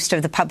Goodman, host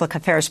of the Public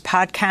Affairs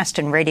podcast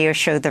and radio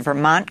show The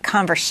Vermont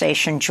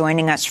Conversation,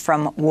 joining us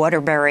from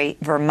Waterbury,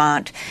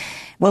 Vermont.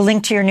 We'll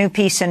link to your new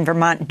piece in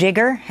Vermont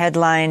Digger,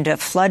 headlined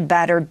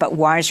 "Flood-Battered but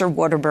Wiser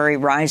Waterbury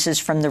Rises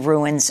from the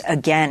Ruins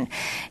Again."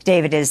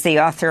 David is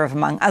the author of,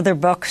 among other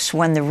books,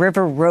 When the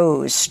River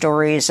Rose,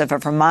 Stories of a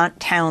Vermont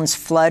Town's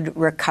Flood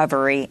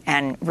Recovery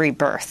and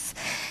Rebirth,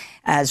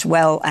 as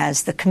well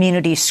as The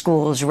Community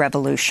Schools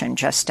Revolution,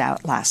 just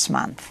out last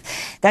month.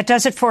 That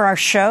does it for our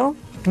show.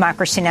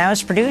 Democracy Now!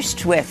 Is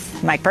produced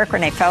with Mike Burke,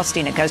 Renee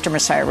Feldstein, Agosda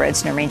Messiah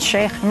Rhodes, Nermeen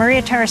Sheikh,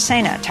 Maria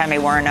Taracena, Tammy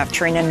Warrenoff,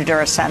 Tarina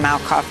Nadura, Sam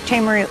Alcoff,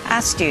 Tamaru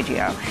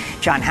Astudio,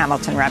 John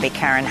Hamilton, Rabi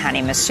Karen,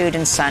 Hani Massoud,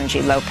 and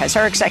Sanji Lopez.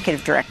 Our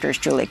executive director is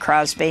Julie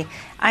Crosby.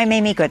 I'm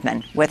Amy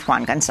Goodman with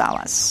Juan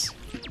Gonzalez.